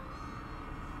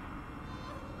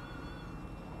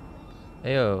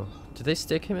 Ayo, did they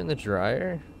stick him in the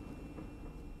dryer?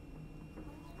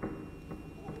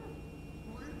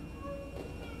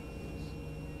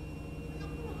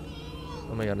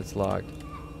 Oh my god, it's locked.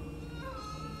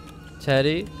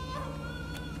 Teddy?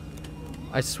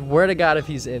 I swear to god if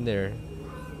he's in there.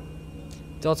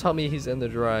 Don't tell me he's in the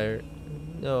dryer.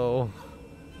 No.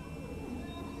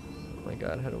 Oh my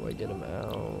god, how do I get him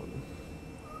out?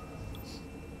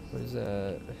 What is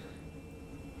that?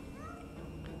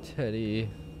 Teddy.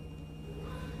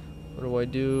 What do I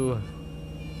do?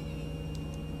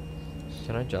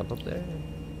 Can I jump up there?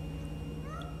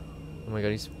 Oh my god,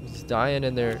 he's dying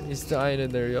in there. He's dying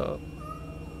in there, yo.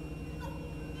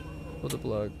 Pull the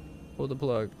plug. Pull the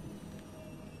plug.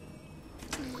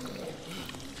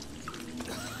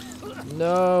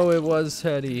 No, it was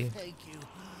Teddy. Thank you.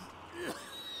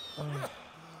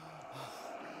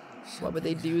 Why would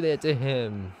they do that to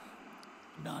him?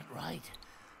 Not right.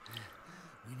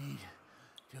 We need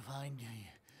to find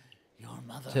your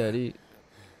mother. Teddy.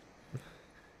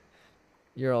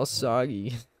 You're all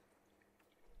soggy.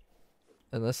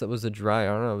 Unless that was a dryer.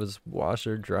 I don't know if it was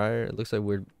washer, dryer. It looks like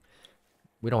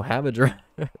we don't have a dryer.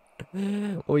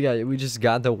 What we got? We just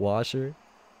got the washer.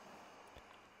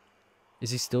 Is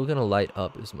he still gonna light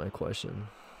up is my question.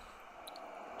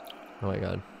 Oh my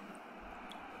god.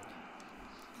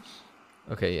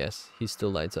 Okay, yes. He still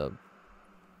lights up.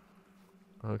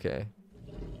 Okay.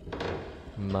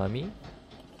 Mommy?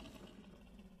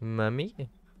 Mommy?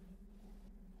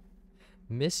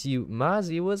 Miss you.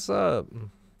 Mozzie, what's up?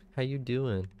 How you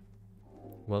doing?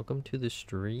 Welcome to the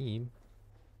stream.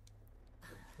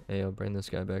 Hey, I'll bring this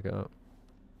guy back out.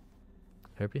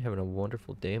 I hope you're having a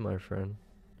wonderful day, my friend.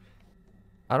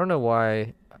 I don't know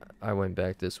why I went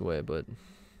back this way, but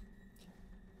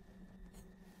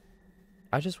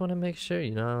I just want to make sure,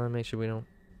 you know, I want to make sure we don't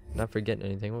not forget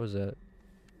anything. What was that?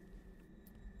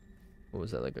 What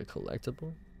was that, like a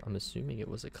collectible? I'm assuming it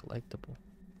was a collectible.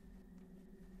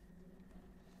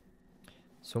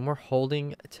 So when we're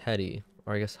holding Teddy,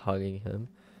 or I guess hugging him,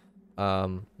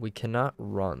 we cannot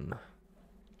run.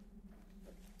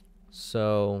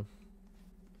 So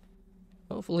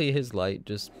hopefully his light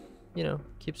just, you know,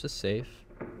 keeps us safe.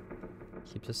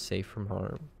 Keeps us safe from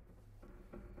harm.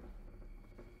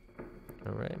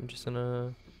 Alright, I'm just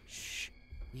gonna... Shh.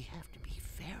 We have to be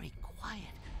very quiet.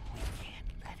 We can't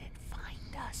let it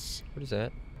find us. What is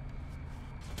that?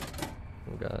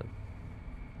 Oh god.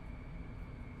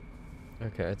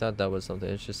 Okay, I thought that was something.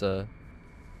 It's just a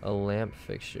lamp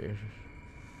fixture.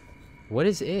 What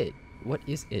is it? What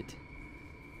is it?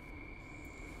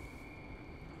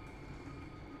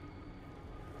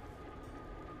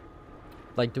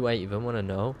 Like, do I even want to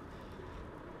know?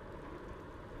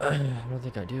 I don't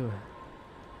think I do.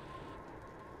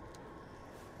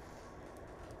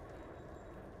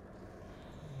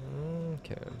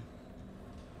 Okay.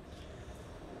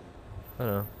 I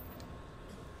don't know.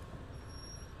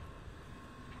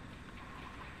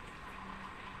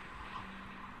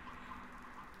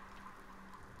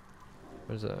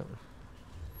 What's that?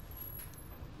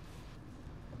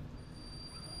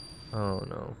 Oh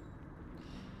no.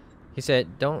 He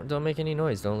said, don't make any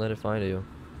noise. Don't let it find you.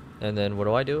 And then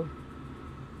what do?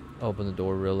 Open the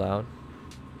door real loud.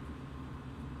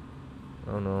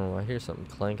 Oh no, I hear something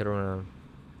clanking around.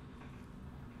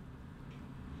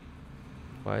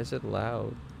 Why is it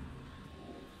loud?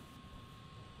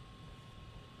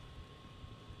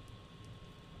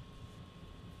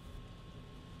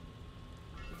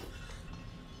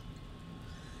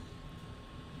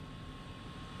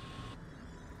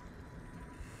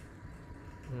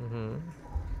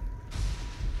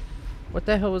 What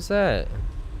the hell was that?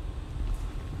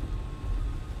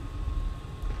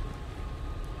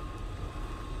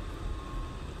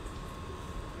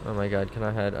 Oh my god, can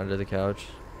I hide under the couch?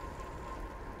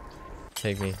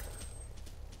 Take me.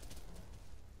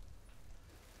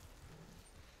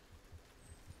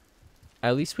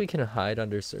 At least we can hide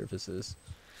under surfaces.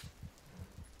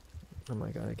 Oh my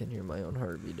god, I can hear my own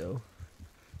heartbeat though.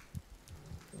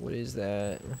 What is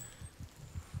that?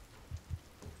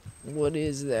 What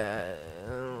is that?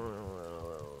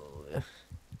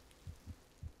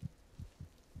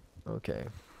 Okay.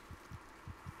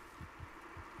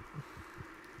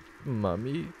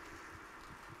 Mommy.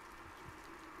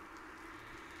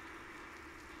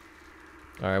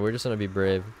 Alright, we're just gonna be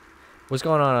brave. What's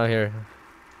going on out here?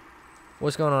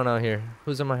 What's going on out here?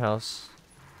 Who's in my house?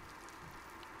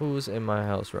 Who's in my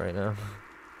house right now?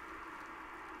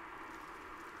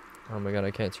 Oh my god,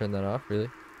 I can't turn that off, really?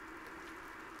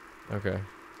 Okay.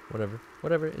 Whatever.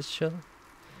 Whatever, it's chill.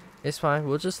 It's fine.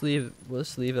 We'll just leave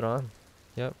it on.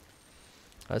 Yep.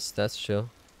 That's chill.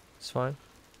 It's fine.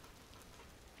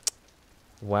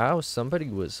 Wow, somebody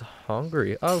was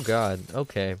hungry. Oh god.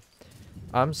 Okay.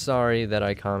 I'm sorry that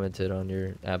I commented on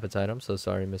your appetite. I'm so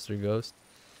sorry, Mr. Ghost.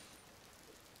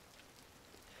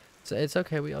 So it's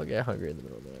okay. We all get hungry in the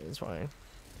middle of the night. It's fine.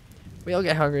 We all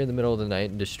get hungry in the middle of the night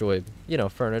and destroy, you know,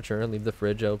 furniture and leave the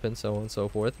fridge open, so on and so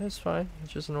forth. It's fine.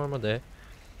 It's just a normal day.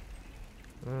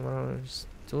 Just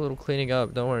do a little cleaning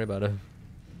up. Don't worry about it.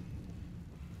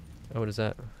 Oh, what is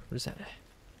that? What is that?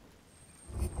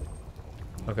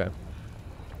 Okay.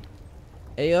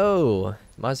 Ayo!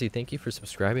 Mozzie, thank you for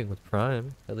subscribing with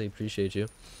Prime. I really appreciate you.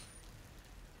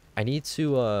 I need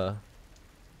to,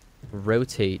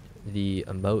 rotate the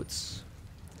emotes.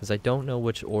 Because I don't know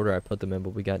which order I put them in,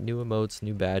 but we got new emotes,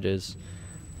 new badges.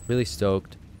 Really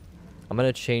stoked. I'm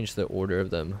going to change the order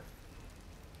of them.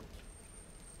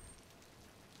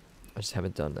 I just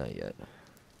haven't done that yet.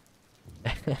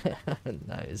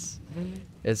 Nice.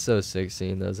 It's so sick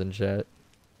seeing those in chat.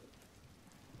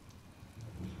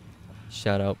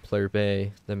 Shout out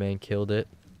Plurbe. The man killed it.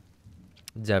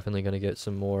 Definitely going to get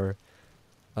some more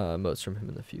emotes from him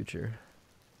in the future.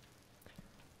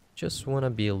 Just want to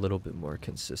be a little bit more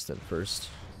consistent first.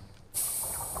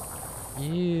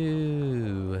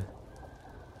 Ew.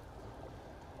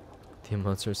 The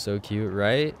emotes are so cute,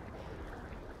 right?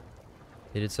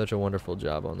 They did such a wonderful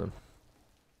job on them.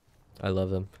 I love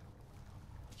them.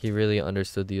 He really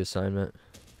understood the assignment.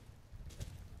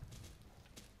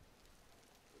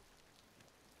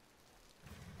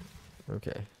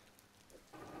 Okay.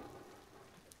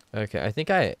 Okay, I think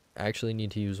I actually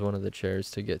need to use one of the chairs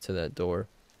to get to that door.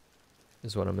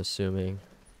 Is what I'm assuming.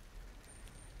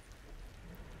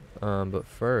 But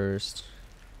first,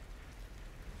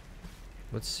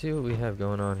 let's see what we have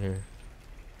going on here.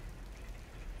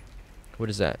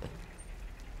 What is that?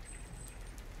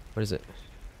 What is it?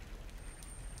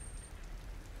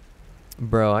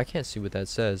 Bro, I can't see what that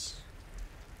says.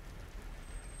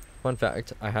 Fun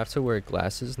fact, I have to wear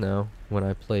glasses now when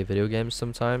I play video games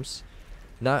sometimes.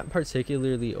 Not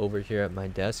particularly over here at my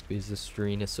desk because the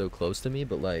screen is so close to me,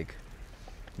 but like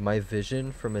my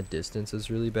vision from a distance is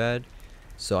really bad.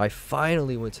 So I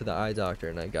finally went to the eye doctor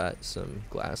and I got some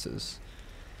glasses.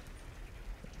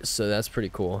 So that's pretty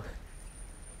cool.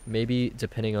 Maybe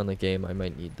depending on the game I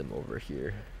might need them over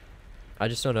here. I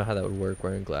just don't know how that would work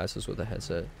wearing glasses with a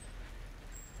headset.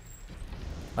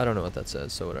 I don't know what that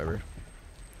says, so whatever.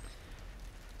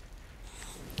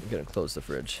 I'm gonna close the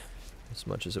fridge as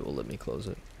much as it will let me close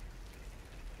it.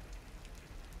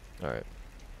 Alright.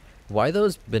 Why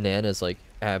those bananas like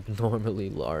abnormally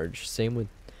large? Same with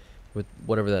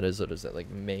whatever that is. What is that, like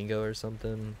mango or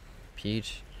something?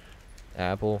 Peach?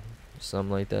 Apple?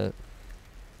 Something like that.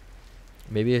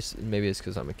 Maybe it's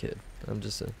because I'm a kid. I'm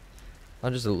just a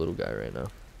little guy right now.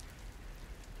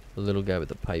 A little guy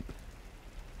with a pipe.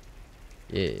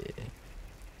 Yeah.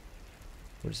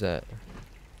 What is that?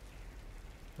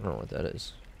 I don't know what that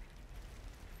is.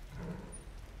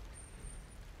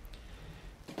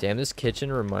 Damn, this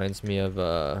kitchen reminds me of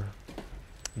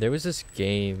there was this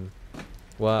game.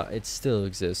 Well, it still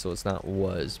exists, so it's not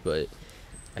was, but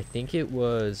I think it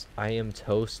was I Am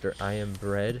Toast or I Am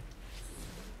Bread.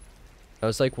 That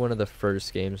was like one of the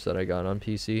first games that I got on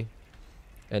PC,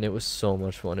 and it was so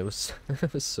much fun. It was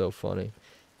it was so funny.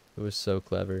 It was so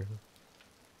clever.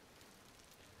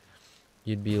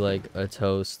 You'd be like a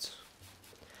toast,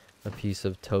 a piece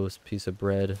of toast, piece of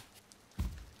bread.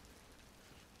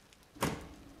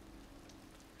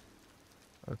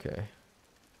 Okay.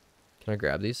 Can I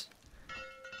grab these?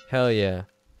 Hell yeah.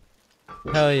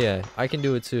 Hell yeah. I can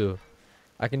do it too.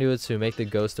 I can do it too. Make the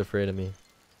ghost afraid of me.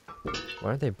 Why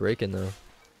aren't they breaking though?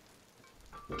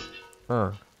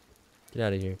 Huh. Get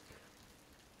out of here.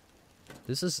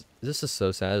 This is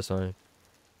so satisfying.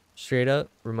 Straight up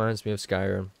reminds me of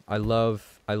Skyrim. I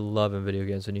love in video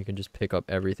games when you can just pick up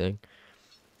everything.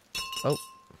 Oh.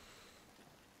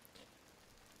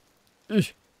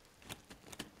 Did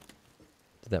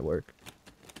that work?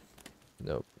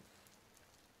 Nope.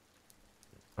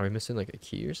 Are we missing like a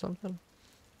key or something?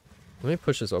 Let me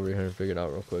push this over here and figure it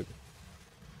out real quick.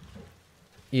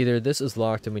 Either this is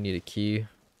locked and we need a key,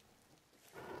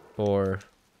 or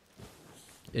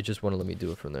it just won't let me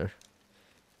do it from there.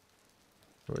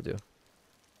 What do I do?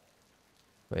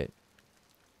 Wait.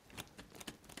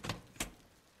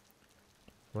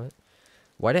 What?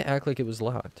 Why did it act like it was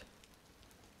locked?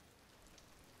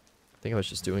 I think I was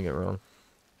just doing it wrong.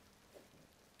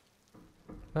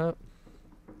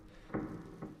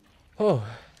 Oh,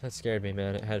 that scared me,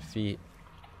 man. It had feet.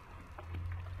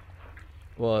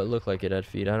 Well, it looked like it had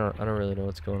feet. I don't really know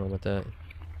what's going on with that.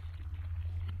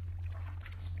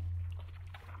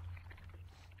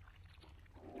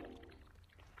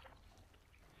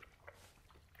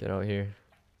 Get out here.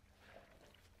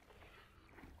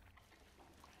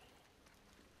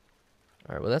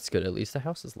 Alright, well that's good. At least the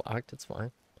house is locked. It's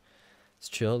fine. It's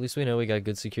chill. At least we know we got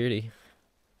good security.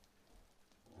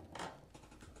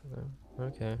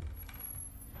 Okay.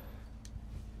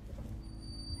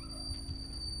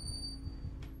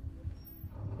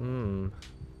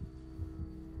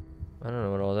 I don't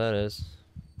know what all that is.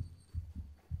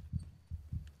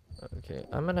 Okay,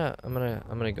 I'm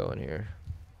gonna go in here.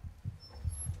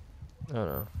 Oh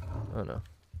no. Oh no.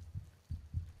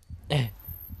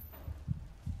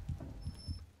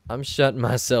 I'm shutting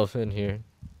myself in here.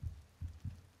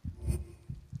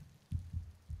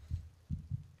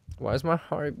 Why is my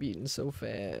heart beating so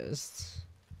fast?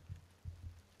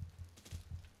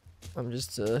 I'm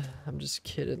just a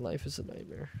kid and life is a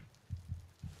nightmare.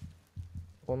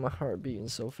 Why my heart beating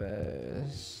so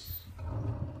fast?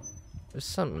 There's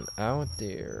something out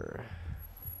there.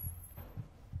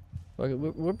 Okay,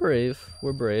 we're brave.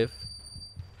 We're brave.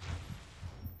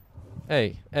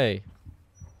 Hey, hey.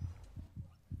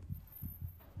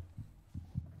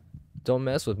 Don't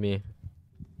mess with me.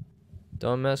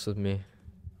 Don't mess with me.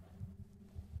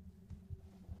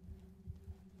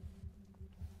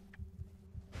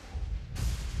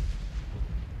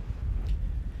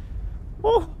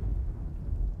 Oh.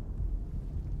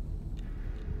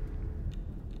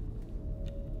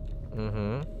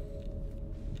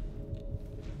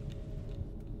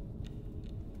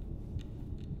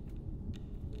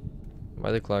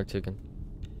 Why the clock ticking?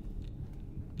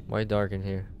 Why dark in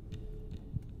here?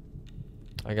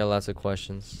 I got lots of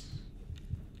questions.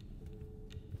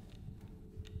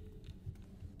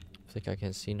 I think I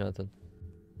can't see nothing.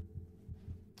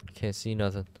 I can't see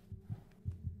nothing.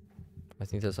 I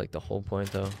think that's like the whole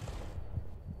point though.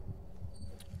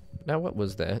 Now what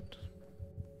was that?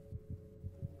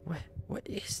 What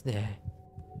is that?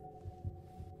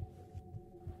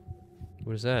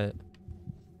 What is that?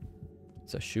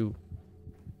 It's a shoe.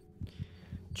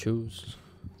 Choose.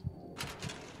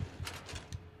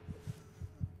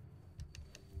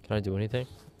 Can I do anything?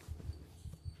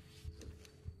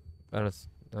 I don't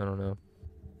know.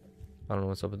 I don't know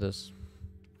what's up with this.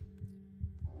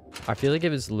 I feel like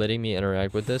if it's letting me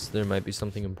interact with this, there might be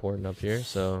something important up here,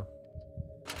 so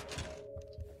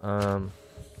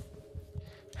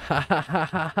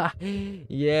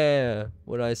yeah,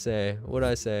 what'd I say? What'd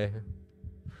I say?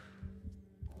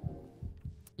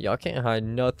 Y'all can't hide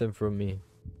nothing from me.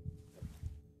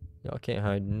 Y'all can't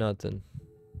hide nothing.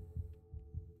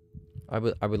 I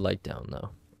would like down though.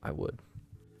 I would.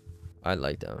 I'd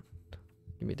like down.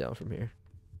 Give me down from here.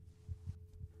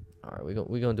 Alright,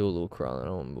 we gonna do a little crawling. I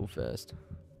don't wanna move fast.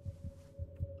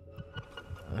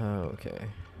 Okay.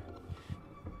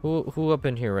 Who up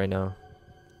in here right now?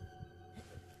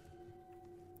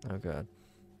 Oh god.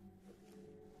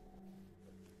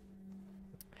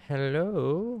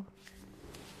 Hello?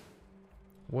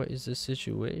 What is the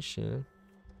situation?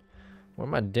 Where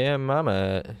my damn mama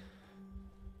at?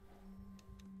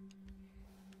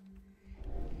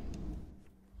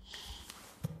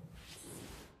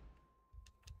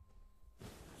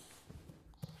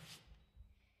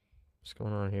 What's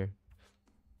going on here?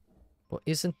 Well,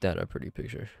 isn't that a pretty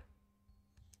picture?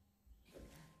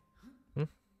 Hmm?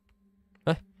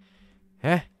 Huh?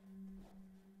 Huh?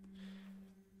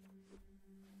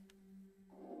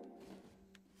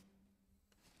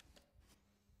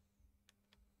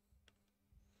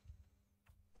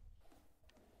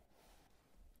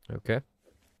 Okay.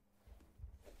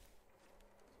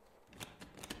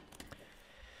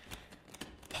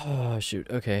 Oh, shoot.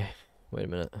 Okay. Wait a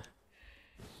minute.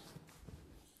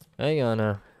 Hang on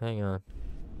now. Hang on.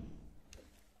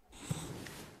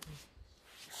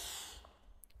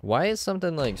 Why is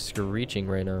something like screeching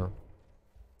right now?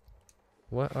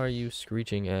 What are you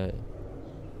screeching at?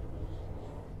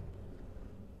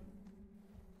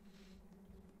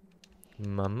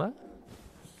 Mama?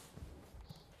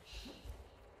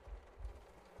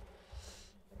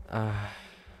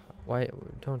 Why?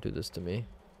 Don't do this to me.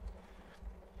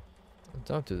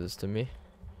 Don't do this to me.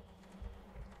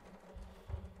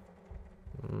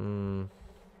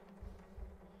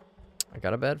 I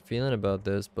got a bad feeling about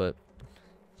this, but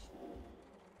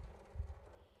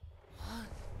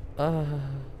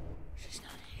She's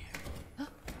not here.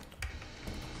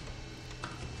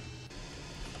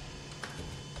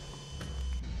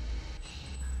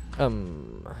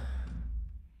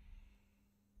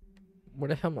 where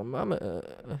the hell my mama?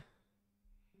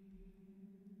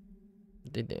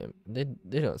 They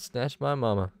don't snatch my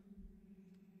mama.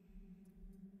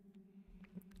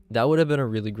 That would have been a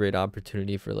really great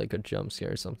opportunity for like a jump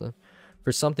scare or something,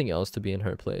 for something else to be in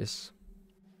her place.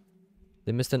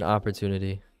 They missed an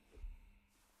opportunity.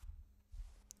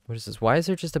 What is this? Why is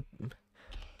there just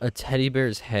a teddy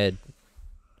bear's head?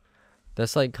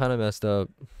 That's like kind of messed up.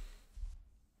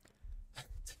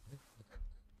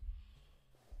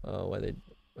 Oh, why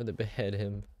they behead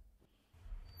him?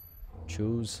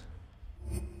 Choose.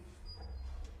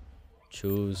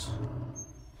 Choose.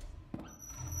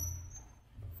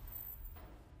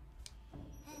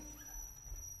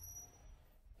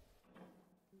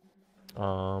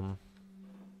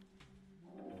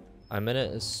 I'm gonna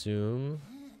assume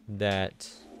that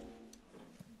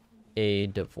a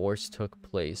divorce took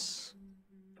place,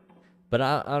 but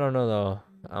I don't know though.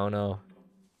 I don't know.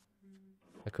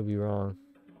 I could be wrong.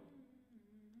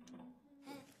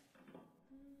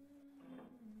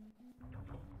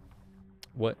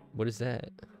 What is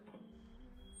that?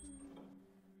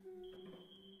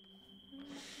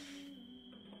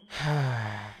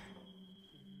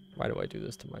 Why do I do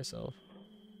this to myself?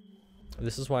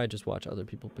 This is why I just watch other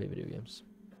people play video games.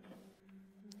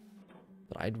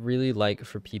 But I'd really like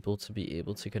for people to be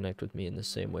able to connect with me in the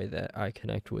same way that I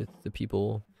connect with the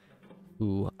people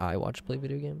who I watch play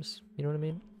video games. You know what I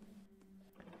mean?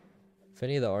 If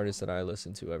any of the artists that I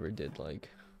listen to ever did like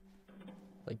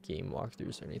game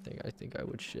walkthroughs or anything, I think I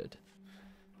would shit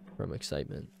from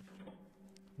excitement,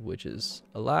 which is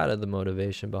a lot of the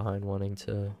motivation behind wanting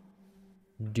to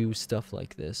do stuff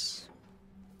like this.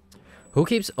 Who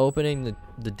keeps opening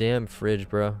the damn fridge,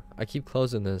 bro? I keep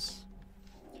closing this.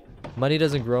 Money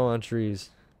doesn't grow on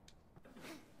trees.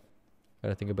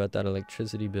 Gotta think about that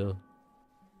electricity bill.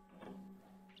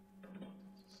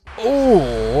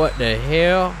 Oh, what the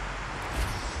hell?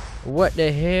 What the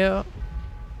hell?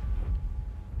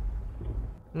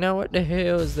 Now what the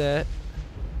hell is that?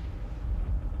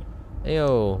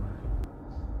 Ayo.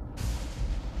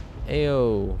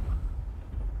 Ayo.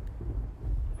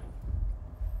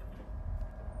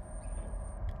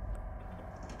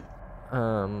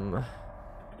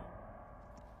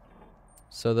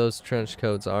 So those trench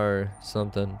coats are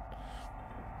something.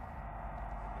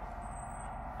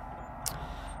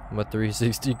 I'm a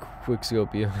 360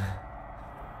 quickscope you.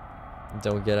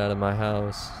 Don't get out of my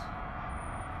house.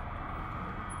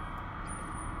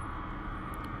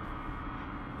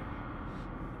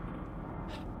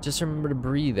 Just remember to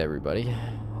breathe, everybody.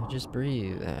 Just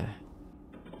breathe.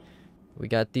 We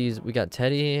got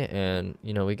Teddy, and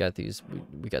you know we got these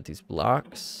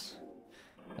blocks.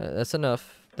 That's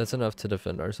enough. That's enough to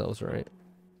defend ourselves, right?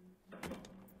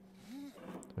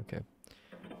 Okay.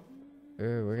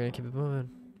 We're gonna keep it moving.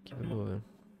 Keep it moving.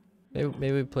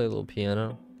 Maybe we play a little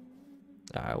piano.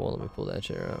 Alright, well, let me pull that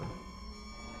chair out.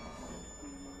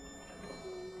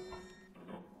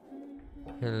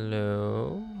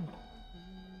 Hello?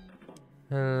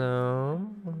 Hello?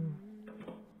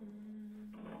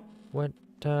 What,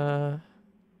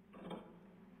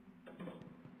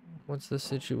 what's the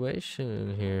situation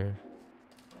in here?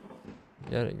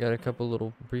 Got a couple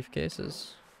little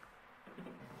briefcases.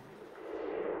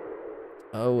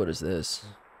 Oh, what is this?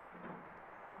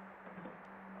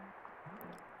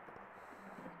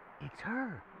 It's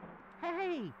her.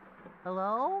 Hey!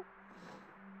 Hello?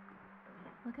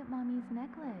 Look at Mommy's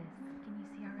necklace. Can you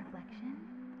see our reflection?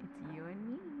 It's you and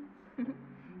me. It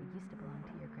used to belong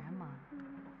to your grandma.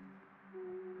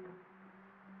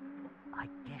 I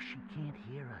guess she can't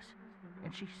hear us.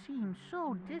 And she seems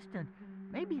so distant.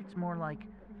 Maybe it's more like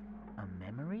a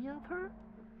memory of her?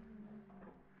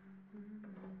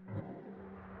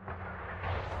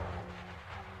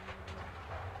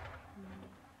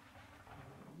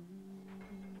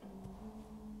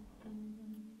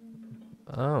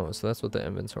 Oh, so that's what the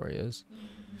inventory is.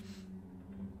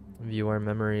 View our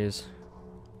memories.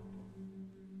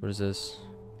 What is this?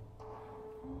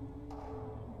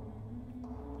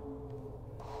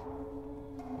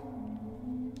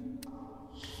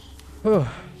 Oh.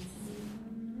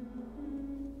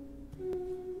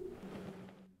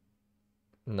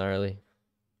 Gnarly.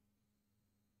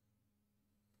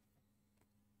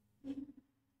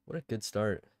 What a good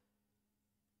start.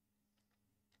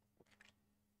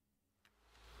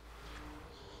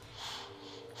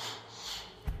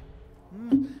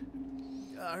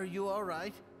 Are you all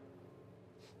right?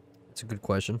 It's a good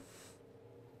question.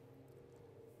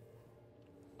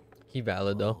 He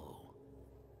valid though. Whoa.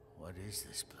 What is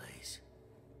this place?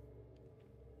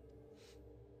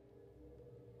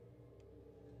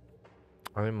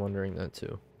 I'm wondering that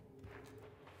too.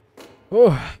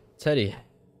 Oh, Teddy.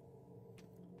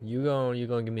 You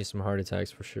gonna give me some heart attacks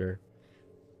for sure.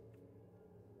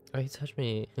 Oh, he touched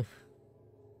me.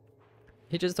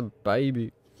 He's just a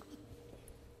baby.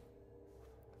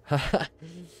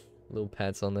 Little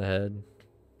pats on the head.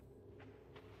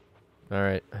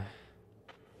 Alright.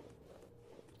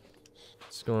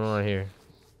 What's going on here?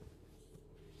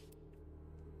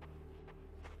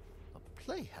 A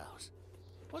playhouse?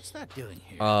 What's that doing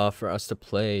here? For us to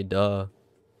play, duh.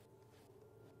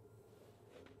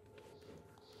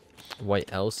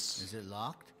 White else? Is it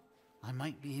locked? I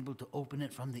might be able to open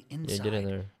it from the inside. Yeah, get in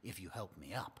there. If you help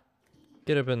me up.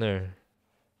 Get up in there.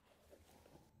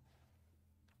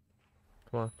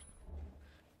 Come on.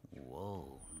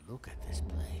 Whoa, look at this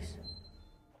place.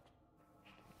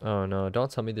 Oh no,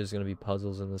 don't tell me there's gonna be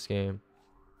puzzles in this game.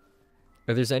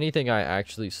 If there's anything I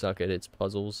actually suck at, it's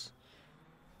puzzles.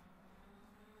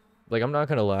 Like, I'm not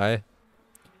gonna lie.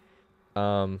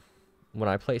 When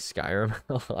I play Skyrim,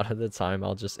 a lot of the time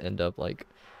I'll just end up like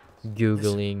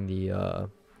Googling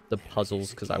the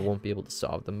puzzles because I won't be able to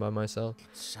solve them by myself.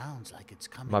 It sounds like it's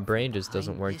coming. My brain just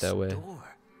doesn't work that way.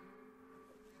 Door.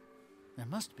 There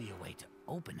must be a way to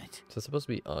open it. So it's supposed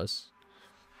to be us.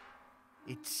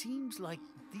 It seems like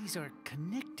these are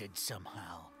connected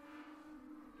somehow.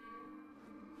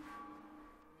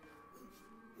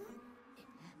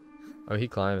 Oh, he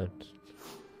climbing.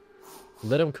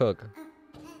 Let him cook.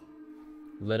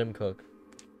 Let him cook.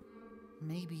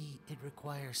 Maybe it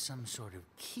requires some sort of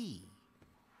key.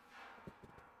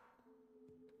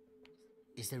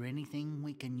 Is there anything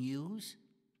we can use?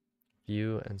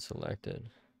 View and selected.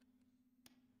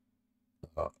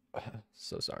 Oh,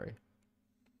 so sorry.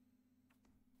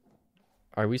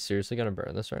 Are we seriously gonna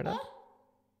burn this right now?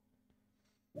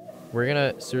 We're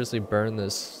gonna seriously burn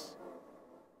this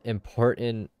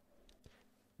important,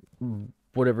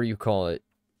 whatever you call it,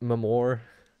 memoir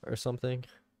or something.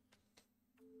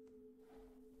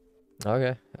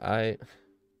 Okay, I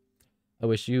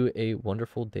wish you a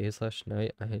wonderful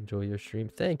day/night. I enjoy your stream.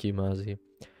 Thank you, Mozzie.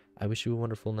 I wish you a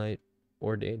wonderful night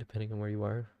or day, depending on where you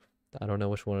are. I don't know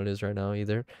which one it is right now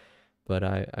either, but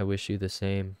I wish you the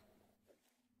same.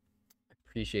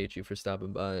 Appreciate you for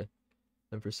stopping by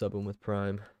and for subbing with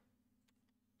Prime.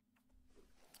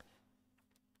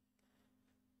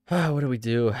 What do we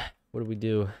do? What do we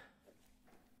do?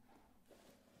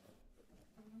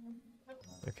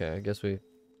 Okay, I guess that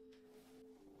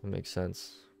makes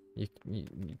sense. You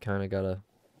kind of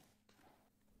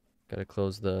gotta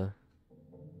close the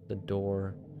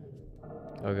door.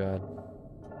 Oh god.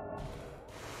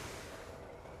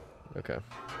 Okay.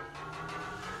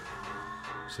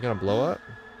 Is it gonna blow up?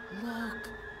 Look.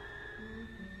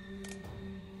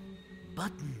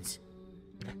 Buttons.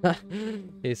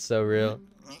 He's so real.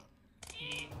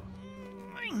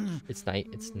 It's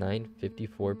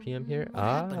 9:54 p.m. here.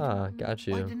 Ah, got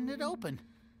Why you. didn't it open?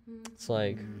 It's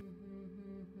like,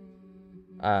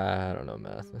 I don't know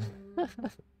math.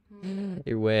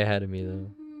 You're way ahead of me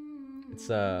though. It's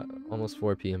almost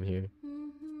 4 p.m. here.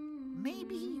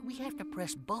 Maybe we have to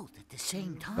press both at the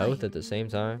same time. Both at the same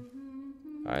time?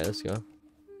 Alright, let's go.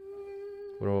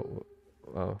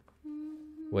 Oh.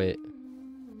 Wait.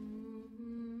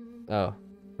 Oh.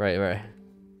 Right.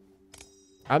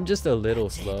 I'm just a little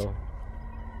slow.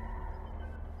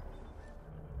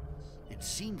 It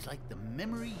seems like the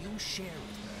memory you share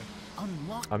with her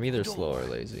unlocked I'm either the slow or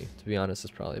door. lazy. To be honest,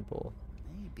 it's probably both.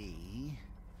 Maybe.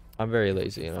 I'm very If we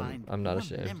lazy, can and find I'm not more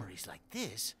ashamed. memories like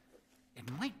this,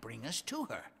 it might bring us to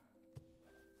her.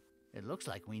 It looks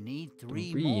like we need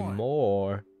three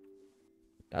more.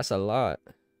 That's a lot.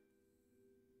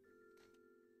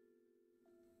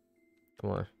 Come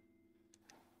on.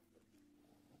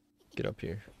 Get up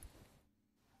here.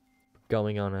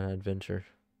 Going on an adventure.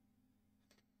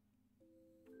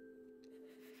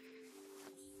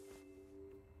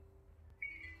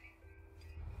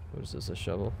 What is this, a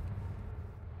shovel?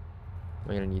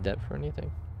 Am I gonna need that for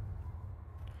anything?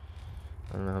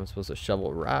 I don't know how I'm supposed to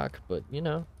shovel rock, but you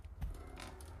know.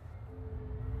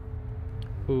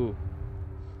 Ooh.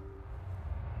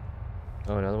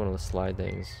 Oh, another one of the slide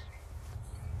things.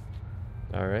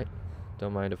 Alright.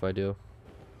 Don't mind if I do.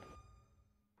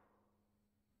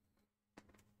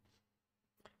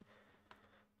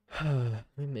 Let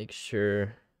me make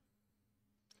sure.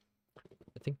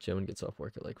 I think Joan gets off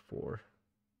work at like 4.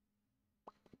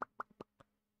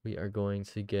 We are going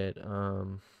to get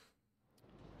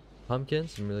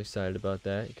pumpkins. I'm really excited about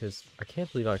that because I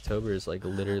can't believe October is like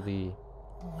literally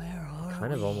Where are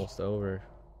kind of we? almost over.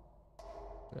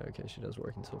 Okay, she does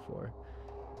work until 4.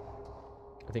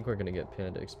 I think we're gonna get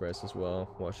Panda Express as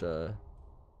well. Watch a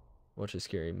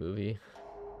scary movie.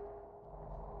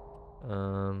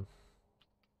 So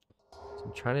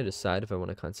I'm trying to decide if I want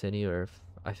to continue or if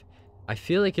I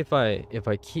feel like if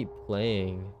I keep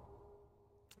playing,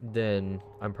 then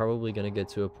I'm probably gonna get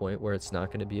to a point where it's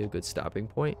not gonna be a good stopping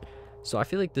point. So I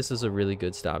feel like this is a really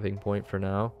good stopping point for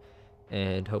now,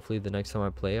 and hopefully the next time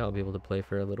I play, I'll be able to play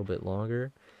for a little bit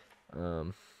longer.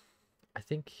 I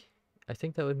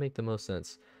think that would make the most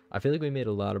sense. I feel like we made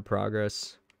a lot of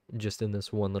progress just in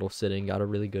this one little sitting. Got a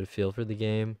really good feel for the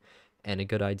game and a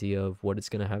good idea of what it's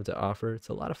gonna have to offer. It's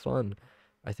a lot of fun.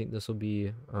 I think this will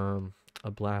be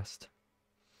a blast.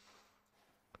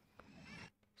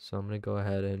 So I'm gonna go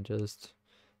ahead and just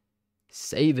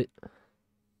save it.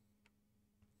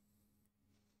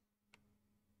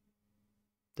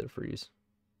 Did it freeze?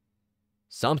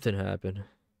 Something happened.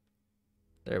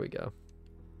 There we go.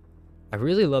 I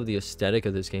really love the aesthetic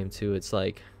of this game too. It's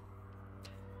like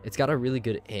it's got a really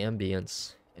good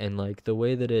ambience, and like the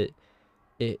way that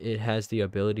it has the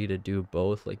ability to do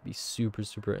both, like be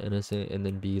super innocent and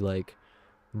then be like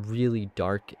really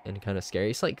dark and kind of scary.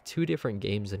 It's like 2 different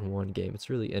games in one game. It's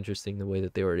really interesting the way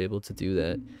that they were able to do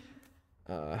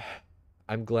that.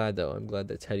 I'm glad though. I'm glad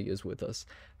that Teddy is with us.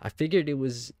 I figured it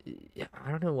was, I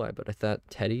don't know why, but I thought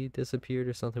Teddy disappeared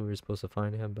or something. We were supposed to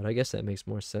find him, but I guess that makes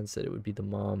more sense that it would be the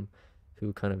mom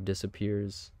who kind of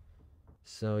disappears.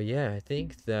 So yeah, I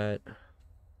think that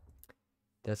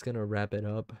that's gonna wrap it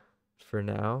up for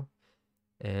now,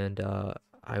 and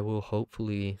I will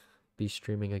hopefully be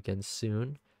streaming again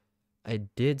soon. I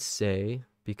did say,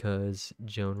 because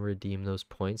Joan redeemed those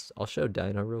points, I'll show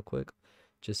Dino real quick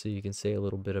just so you can say a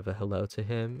little bit of a hello to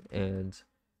him. And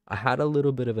I had a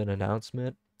little bit of an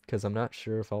announcement because I'm not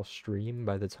sure if I'll stream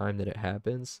by the time that it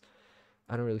happens.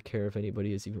 I don't really care if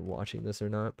anybody is even watching this or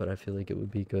not, but I feel like it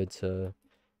would be good to,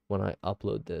 when I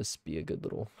upload this, be a good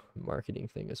little marketing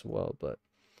thing as well. But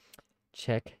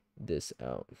check this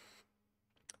out.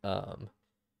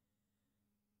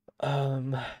 All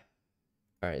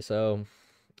right, so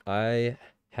I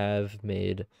have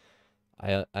made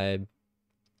I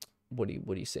what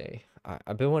do you say?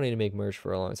 I've been wanting to make merch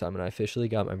for a long time, and I officially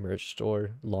got my merch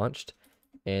store launched,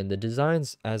 and the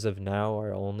designs as of now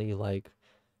are only like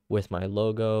with my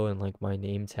logo and like my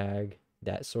name tag,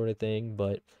 that sort of thing,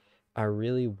 but I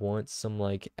really want some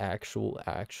like actual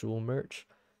merch.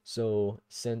 So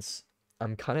since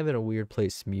I'm kind of in a weird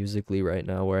place musically right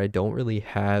now where I don't really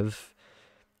have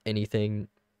anything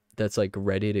that's like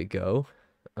ready to go,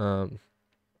 I'm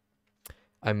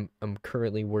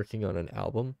currently working on an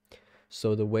album.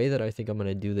 So the way that I think I'm going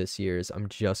to do this year is I'm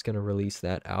just going to release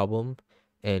that album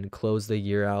and close the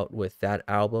year out with that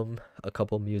album, a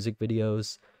couple music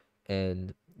videos,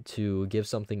 and to give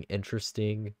something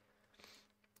interesting,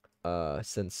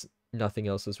 since nothing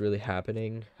else is really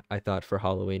happening, I thought for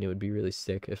Halloween it would be really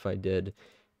sick if I did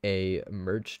a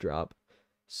merch drop.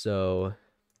 So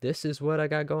this is what I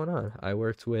got going on. I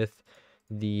worked with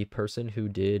the person who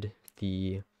did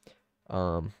the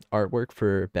artwork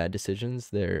for Bad Decisions.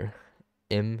 They're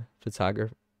M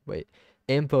Photograph. Wait,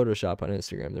 M Photoshop on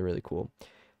Instagram. They're really cool.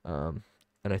 And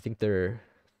I think the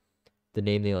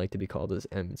name they like to be called is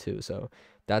M2, so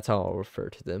that's how I'll refer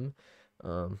to them.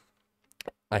 Um,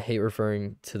 I hate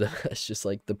referring to them as just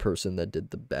like the person that did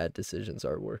the bad decisions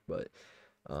artwork, but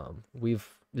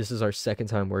this is our second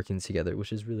time working together,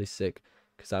 which is really sick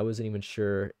because I wasn't even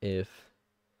sure if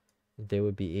they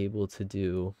would be able to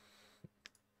do,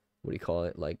 what do you call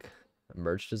it, like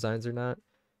merch designs or not.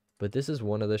 But this is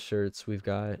one of the shirts we've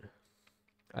got.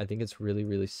 I think it's really,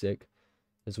 really sick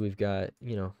is we've got,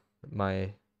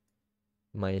 my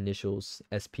initials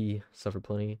SP suffer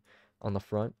plenty on the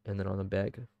front, and then on the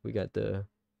back we got the,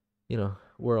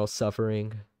 we're all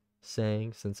suffering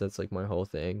saying, since that's like my whole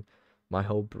thing, my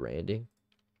whole branding.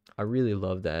 I really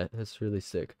love that. It's really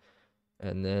sick.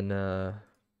 And then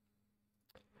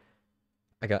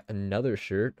I got another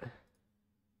shirt.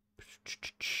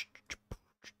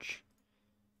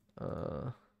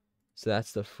 So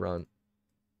that's the front,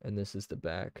 and this is the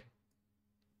back.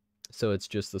 So it's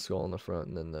just the skull on the front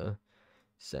and then the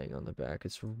saying on the back.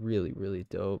 It's really, really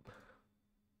dope.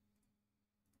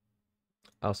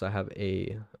 I also have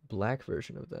a black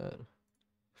version of that.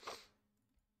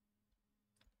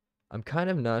 I'm kind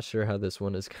of not sure how this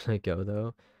one is gonna go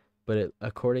though, but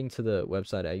according to the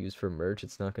website I use for merch,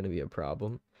 it's not gonna be a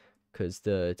problem because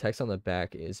the text on the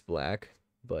back is black,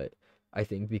 but I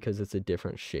think because it's a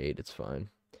different shade, it's fine.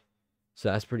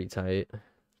 So that's pretty tight.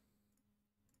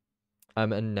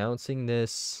 I'm announcing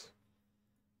this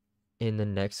in the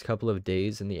next couple of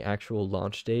days, and the actual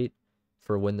launch date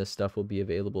for when the stuff will be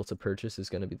available to purchase is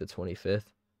going to be the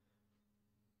 25th.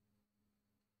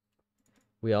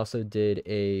 We also did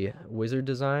a wizard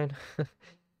design.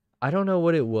 I don't know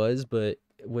what it was, but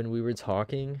when we were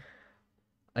talking,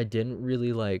 I didn't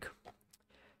really like.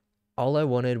 All I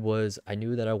wanted was, I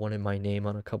knew that I wanted my name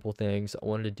on a couple things. I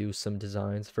wanted to do some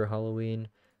designs for Halloween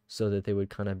so that they would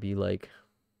kind of be like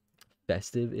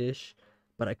festive-ish,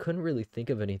 but I couldn't really think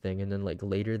of anything. And then like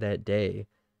later that day,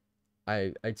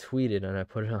 I tweeted and I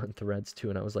put it on Threads too,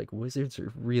 and I was like, wizards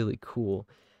are really cool.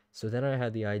 So then I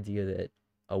had the idea that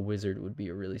a wizard would be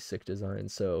a really sick design.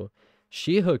 So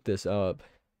she hooked this up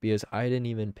because I didn't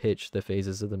even pitch the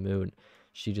phases of the moon.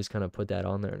 She just kind of put that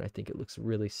on there, and I think it looks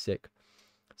really sick.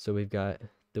 So we've got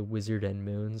the wizard and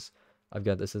moons. I've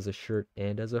got this as a shirt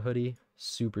and as a hoodie.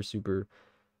 Super, super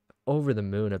over the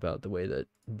moon about the way that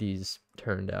these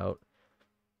turned out.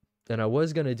 And I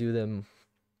was going to do them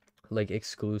like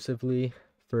exclusively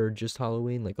for just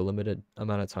Halloween, like a limited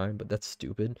amount of time, but that's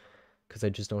stupid because I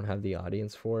just don't have the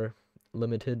audience for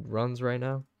limited runs right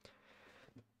now.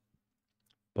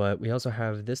 But we also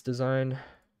have this design.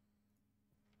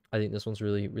 I think this one's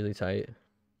really, really tight.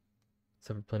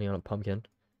 Sufferplenty on a pumpkin.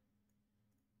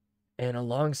 And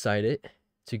alongside it,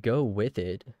 to go with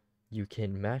it, you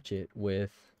can match it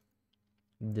with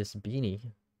this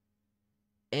beanie.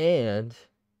 And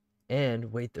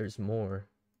wait, there's more.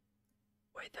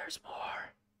 Wait, there's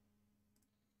more.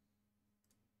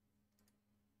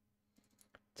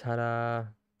 Ta-da!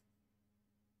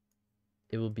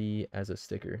 It will be as a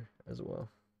sticker as well.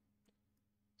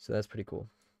 So that's pretty cool.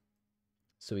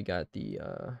 So we got the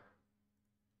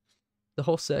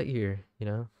whole set here,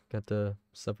 Got the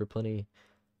Suffer Plenty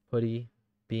hoodie,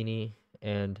 beanie,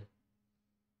 and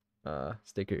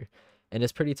sticker. And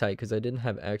it's pretty tight because I didn't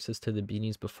have access to the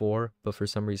beanies before, but for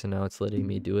some reason now it's letting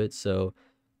me do it. So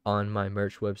on my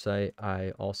merch website,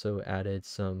 I also added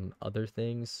some other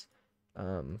things.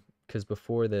 Because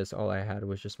before this, all I had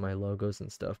was just my logos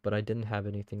and stuff, but I didn't have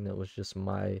anything that was just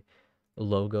my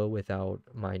logo without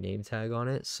my name tag on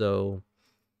it. So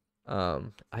I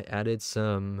added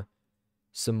some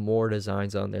more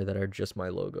designs on there that are just my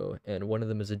logo, and one of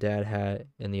them is a dad hat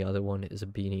and the other one is a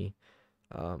beanie,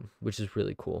 which is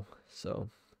really cool. So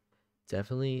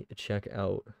definitely check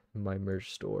out my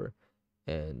merch store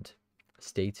and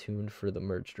stay tuned for the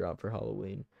merch drop for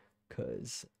Halloween,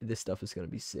 because this stuff is going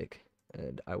to be sick,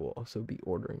 and I will also be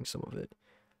ordering some of it.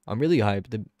 I'm really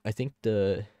hyped. I think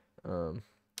the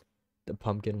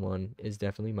pumpkin one is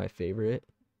definitely my favorite,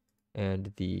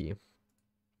 and the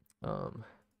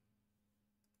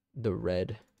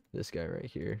red, this guy right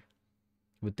here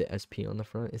with the SP on the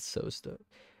front, it's so stoked.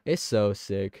 It's so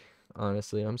sick.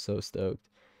 Honestly, I'm so stoked.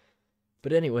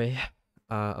 But anyway,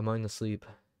 Among the Sleep.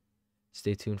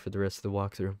 Stay tuned for the rest of the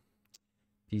walkthrough.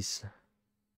 Peace.